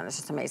grandson is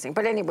just amazing.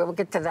 But anyway, we'll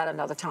get to that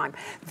another time.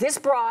 This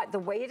bra, the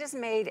way it is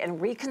made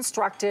and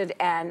reconstructed,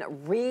 and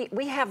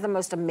we have the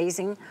most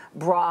amazing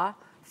bra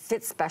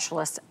fit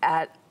specialist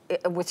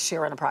with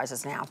Shear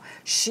Enterprises now.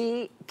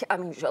 She's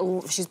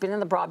been in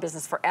the bra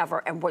business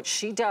forever, and what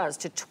she does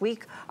to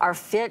tweak our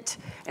fit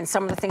and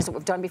some of the things that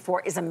we've done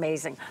before is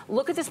amazing.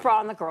 Look at this bra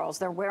on the girls.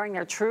 They're wearing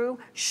their true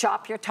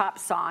shop your top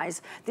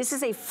size. This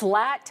is a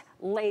flat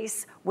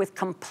lace with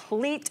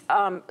complete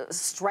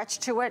stretch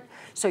to it,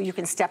 so you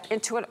can step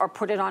into it or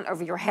put it on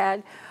over your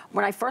head.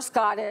 When I first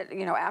got it,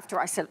 you know, after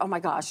I said, oh my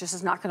gosh, this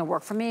is not gonna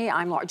work for me.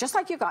 I'm large, just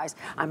like you guys.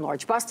 I'm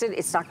large busted,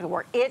 it's not gonna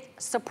work. It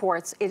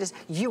supports,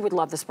 you would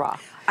love this bra.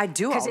 I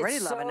do already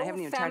love it, I haven't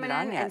even tried it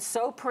on yet. And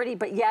so pretty,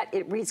 but yet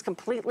it reads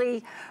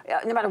completely,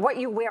 no matter what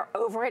you wear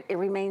over it, it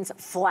remains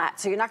flat.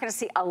 So you're not gonna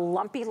see a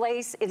lumpy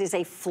lace. It is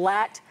a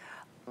flat,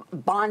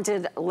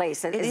 bonded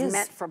lace. It is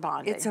meant for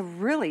bonding. It's a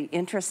really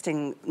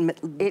interesting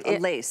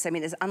lace. I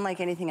mean, it's unlike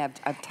anything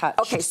I've touched.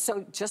 Okay,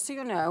 so just so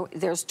you know,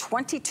 there's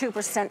 22%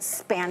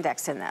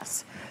 spandex in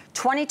this.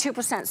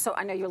 22%, so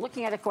I know you're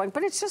looking at it going,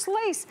 but it's just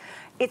lace.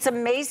 It's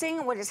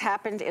amazing what has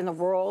happened in the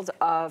world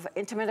of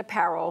intimate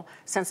apparel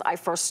since I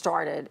first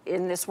started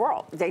in this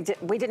world.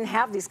 We didn't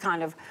have these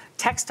kind of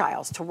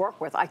textiles to work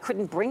with. I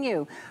couldn't bring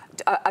you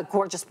a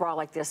gorgeous bra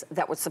like this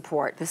that would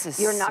support.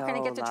 You're not going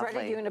to get the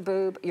dreaded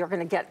uniboob. You're going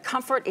to get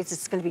comfort.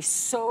 It's going to be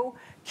so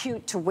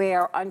cute to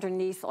wear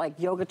underneath like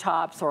yoga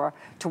tops or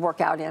to work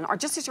out in, or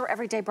just as your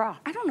everyday bra.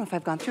 I don't know if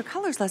I've gone through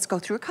colors. Let's go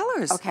through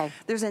colors. Okay.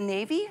 There's a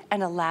navy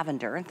and a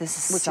lavender.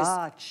 This is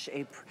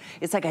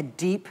it's like a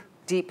deep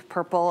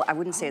purple. I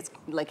wouldn't say it's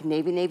like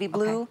navy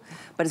blue,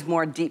 but it's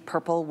more deep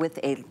purple with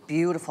a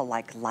beautiful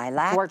like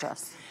lilac.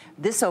 Gorgeous.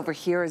 This over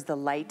here is the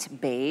light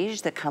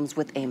beige that comes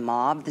with a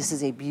mauve. This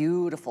is a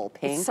beautiful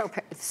pink.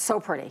 It's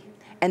so pretty.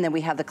 And then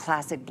we have the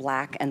classic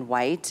black and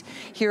white.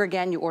 Here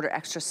again, you order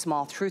extra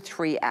small through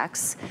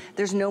 3X.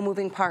 There's no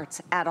moving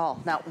parts at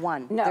all, not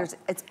one. No.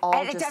 It's all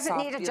and just it doesn't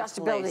soft, need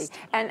beautiful adjustability. lace.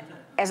 And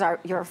as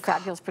your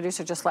fabulous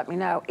producer just let me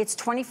know, it's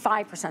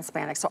 25%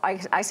 spandex. So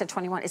I said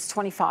 21, it's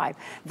 25.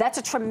 That's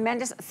a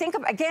tremendous, think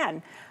of,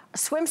 again,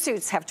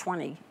 swimsuits have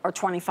 20 or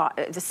 25.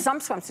 Some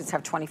swimsuits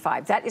have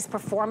 25. That is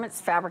performance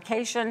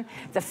fabrication.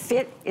 The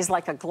fit is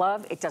like a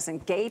glove. It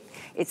doesn't gape.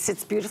 It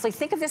sits beautifully.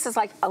 Think of this as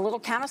like a little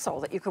camisole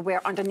that you could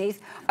wear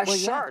underneath a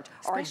shirt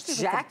or a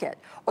jacket.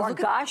 Or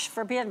gosh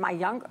forbid,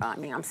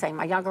 I'm saying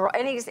my young girl,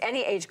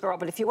 any age girl,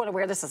 but if you want to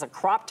wear this as a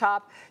crop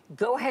top,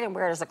 go ahead and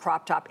wear it as a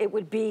crop top. It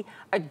would be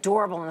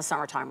adorable in the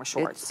summertime with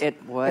shorts.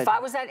 It would. If I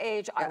was that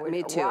age, I would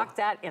rock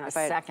that in a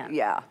second.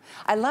 Yeah.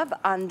 I love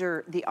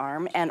under the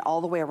arm and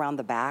all the way around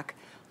the back.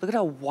 Look at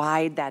how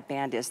wide that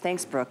band is.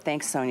 Thanks, Brooke.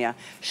 Thanks, Sonia.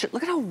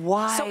 Look at how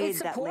wide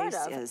that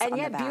lace is and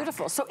yet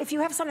beautiful. So if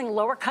you have something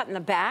lower cut in the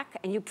back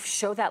and you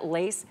show that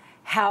lace,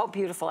 how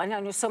beautiful. I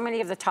know so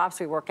many of the tops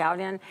we work out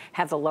in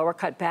have the lower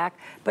cut back,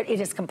 but it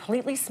is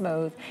completely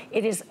smooth.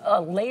 It is a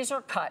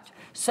laser cut.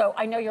 So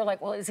I know you're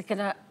like, well, is it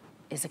gonna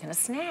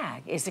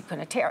snag? Is it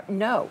gonna tear?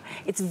 No,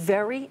 it's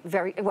very,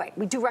 very, wait,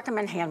 we do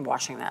recommend hand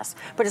washing this,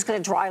 but it's gonna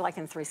dry like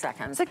in 3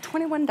 seconds. It's like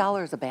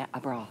 $21 a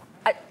bra.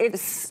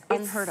 It's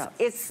unheard of.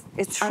 It's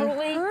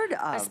truly unheard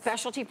of. A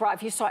specialty bra.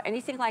 If you saw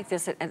anything like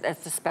this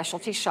at the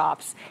specialty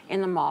shops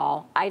in the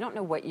mall, I don't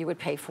know what you would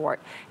pay for it.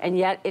 And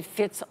yet it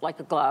fits like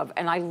a glove.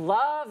 And I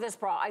love this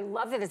bra. I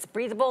love that it's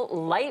breathable,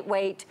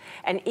 lightweight.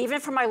 And even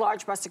for my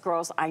large breasted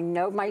girls, I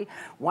know my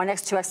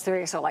 1X, 2X,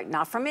 3X are like,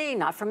 not for me,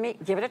 not for me.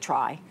 Give it a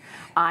try.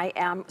 I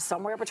am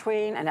somewhere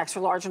between an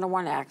extra large and a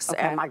 1X.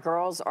 And my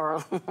girls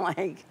are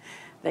like,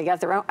 They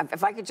got their own,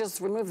 if I could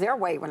just remove their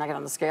weight when I get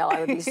on the scale, I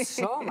would be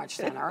so much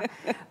thinner.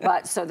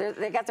 But so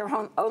they got their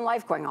own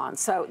life going on.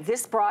 So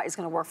this bra is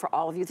gonna work for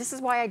all of you. This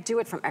is why I do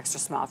it from extra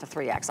small to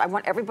 3X. I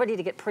want everybody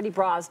to get pretty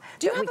bras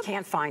that we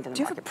can't find in the marketplace.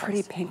 Do you have a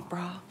pretty pink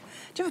bra?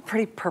 Do you have a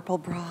pretty purple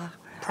bra?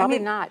 Probably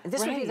not.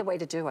 This would be the way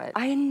to do it.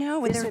 I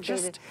know. This would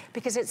just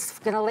because it's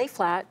going to lay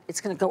flat.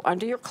 It's going to go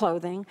under your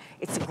clothing.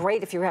 It's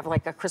great if you have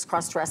like a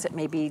crisscross dress. It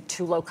may be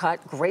too low cut.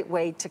 Great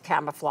way to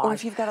camouflage. Or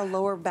if you've got a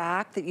lower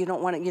back that you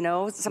don't want to, you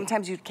know,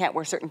 sometimes you can't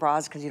wear certain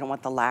bras because you don't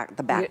want the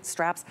back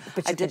straps.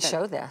 But you could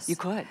show this. You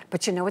could.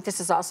 But you know what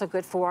this is also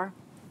good for?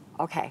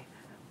 Okay.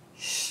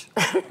 Shh.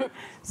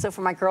 So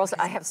for my girls,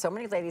 I have so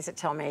many ladies that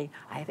tell me,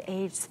 I have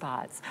age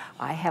spots.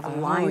 I have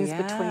lines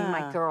between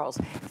my girls.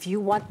 If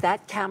you want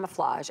that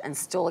camouflage and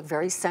still look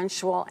very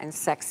sensual and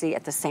sexy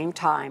at the same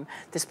time,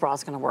 this bra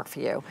is going to work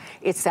for you.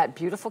 It's that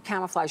beautiful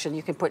camouflage, and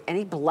you can put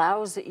any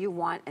blouse that you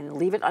want and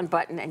leave it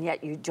unbuttoned, and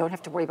yet you don't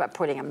have to worry about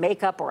putting a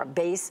makeup or a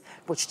base,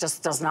 which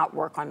just does not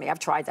work on me. I've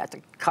tried that to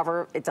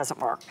cover. It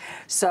doesn't work.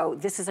 So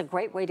this is a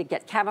great way to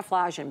get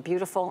camouflage and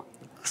beautiful.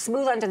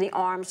 Smooth under the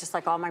arms, just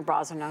like all my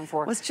bras are known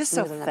for. Well, it's just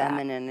so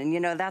feminine, and you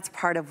know, that's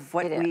part of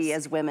what we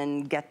as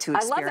women get to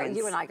experience. I love that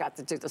you and I got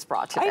to do this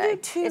bra today. I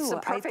do too. It's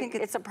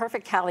a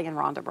perfect Callie and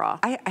Rhonda bra.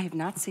 I have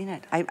not seen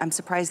it. I'm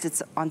surprised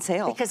it's on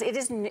sale. Because it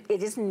is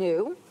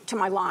new to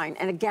my line,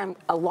 and again,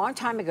 a long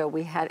time ago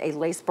we had a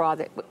lace bra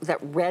that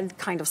read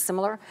kind of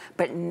similar,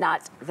 but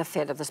not the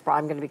fit of this bra.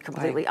 I'm going to be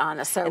completely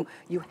honest. So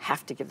you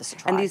have to give this a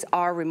try. And these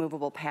are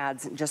removable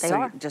pads.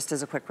 Just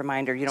as a quick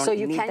reminder, you don't need them.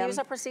 So you can use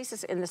a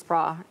prosthesis in this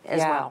bra as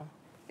well.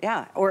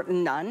 Yeah, or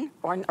none.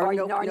 Or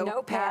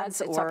no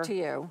pads, it's up to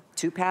you.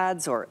 2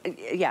 pads, or,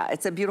 yeah,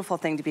 it's a beautiful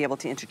thing to be able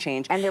to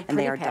interchange. And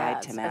they are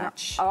dyed to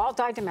match. All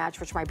dyed to match,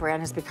 which my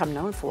brand has become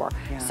known for.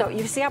 Yeah. So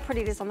you see how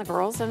pretty it is on the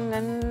girls,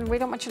 and we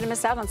don't want you to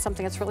miss out on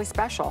something that's really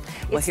special.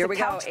 Well, here we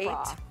go,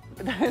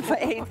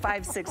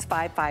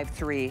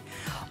 85553.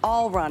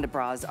 All Rhonda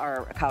bras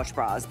are couch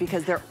bras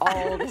because they're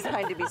all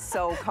designed to be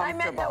so comfortable. I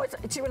meant, no,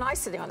 it's you and I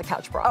sitting on the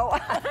couch bra. Oh.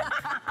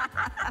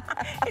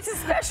 It's a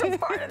special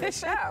part of the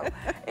show.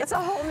 It's a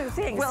whole new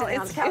thing sitting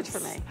on the couch for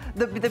me.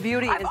 The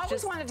beauty is I've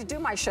always wanted to do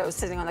my shows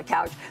sitting on the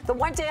couch. The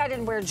one day I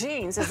didn't wear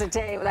jeans is the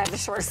day that I had the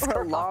short skirt.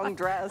 Or a long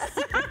dress.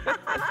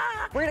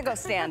 We're going to go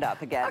stand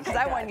up again because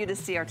I want you to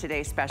see our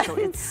today's special.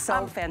 It's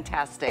so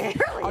fantastic.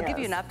 It really I'll give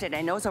you an update.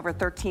 I know it's over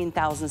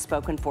 13,000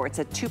 spoken for. It's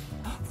a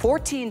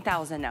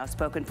 14,000 now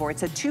spoken for.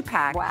 It's a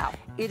 2-pack. Wow.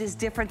 It is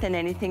different than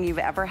anything you've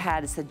ever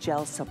had. It's a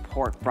gel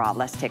support bra.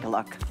 Let's take a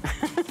look.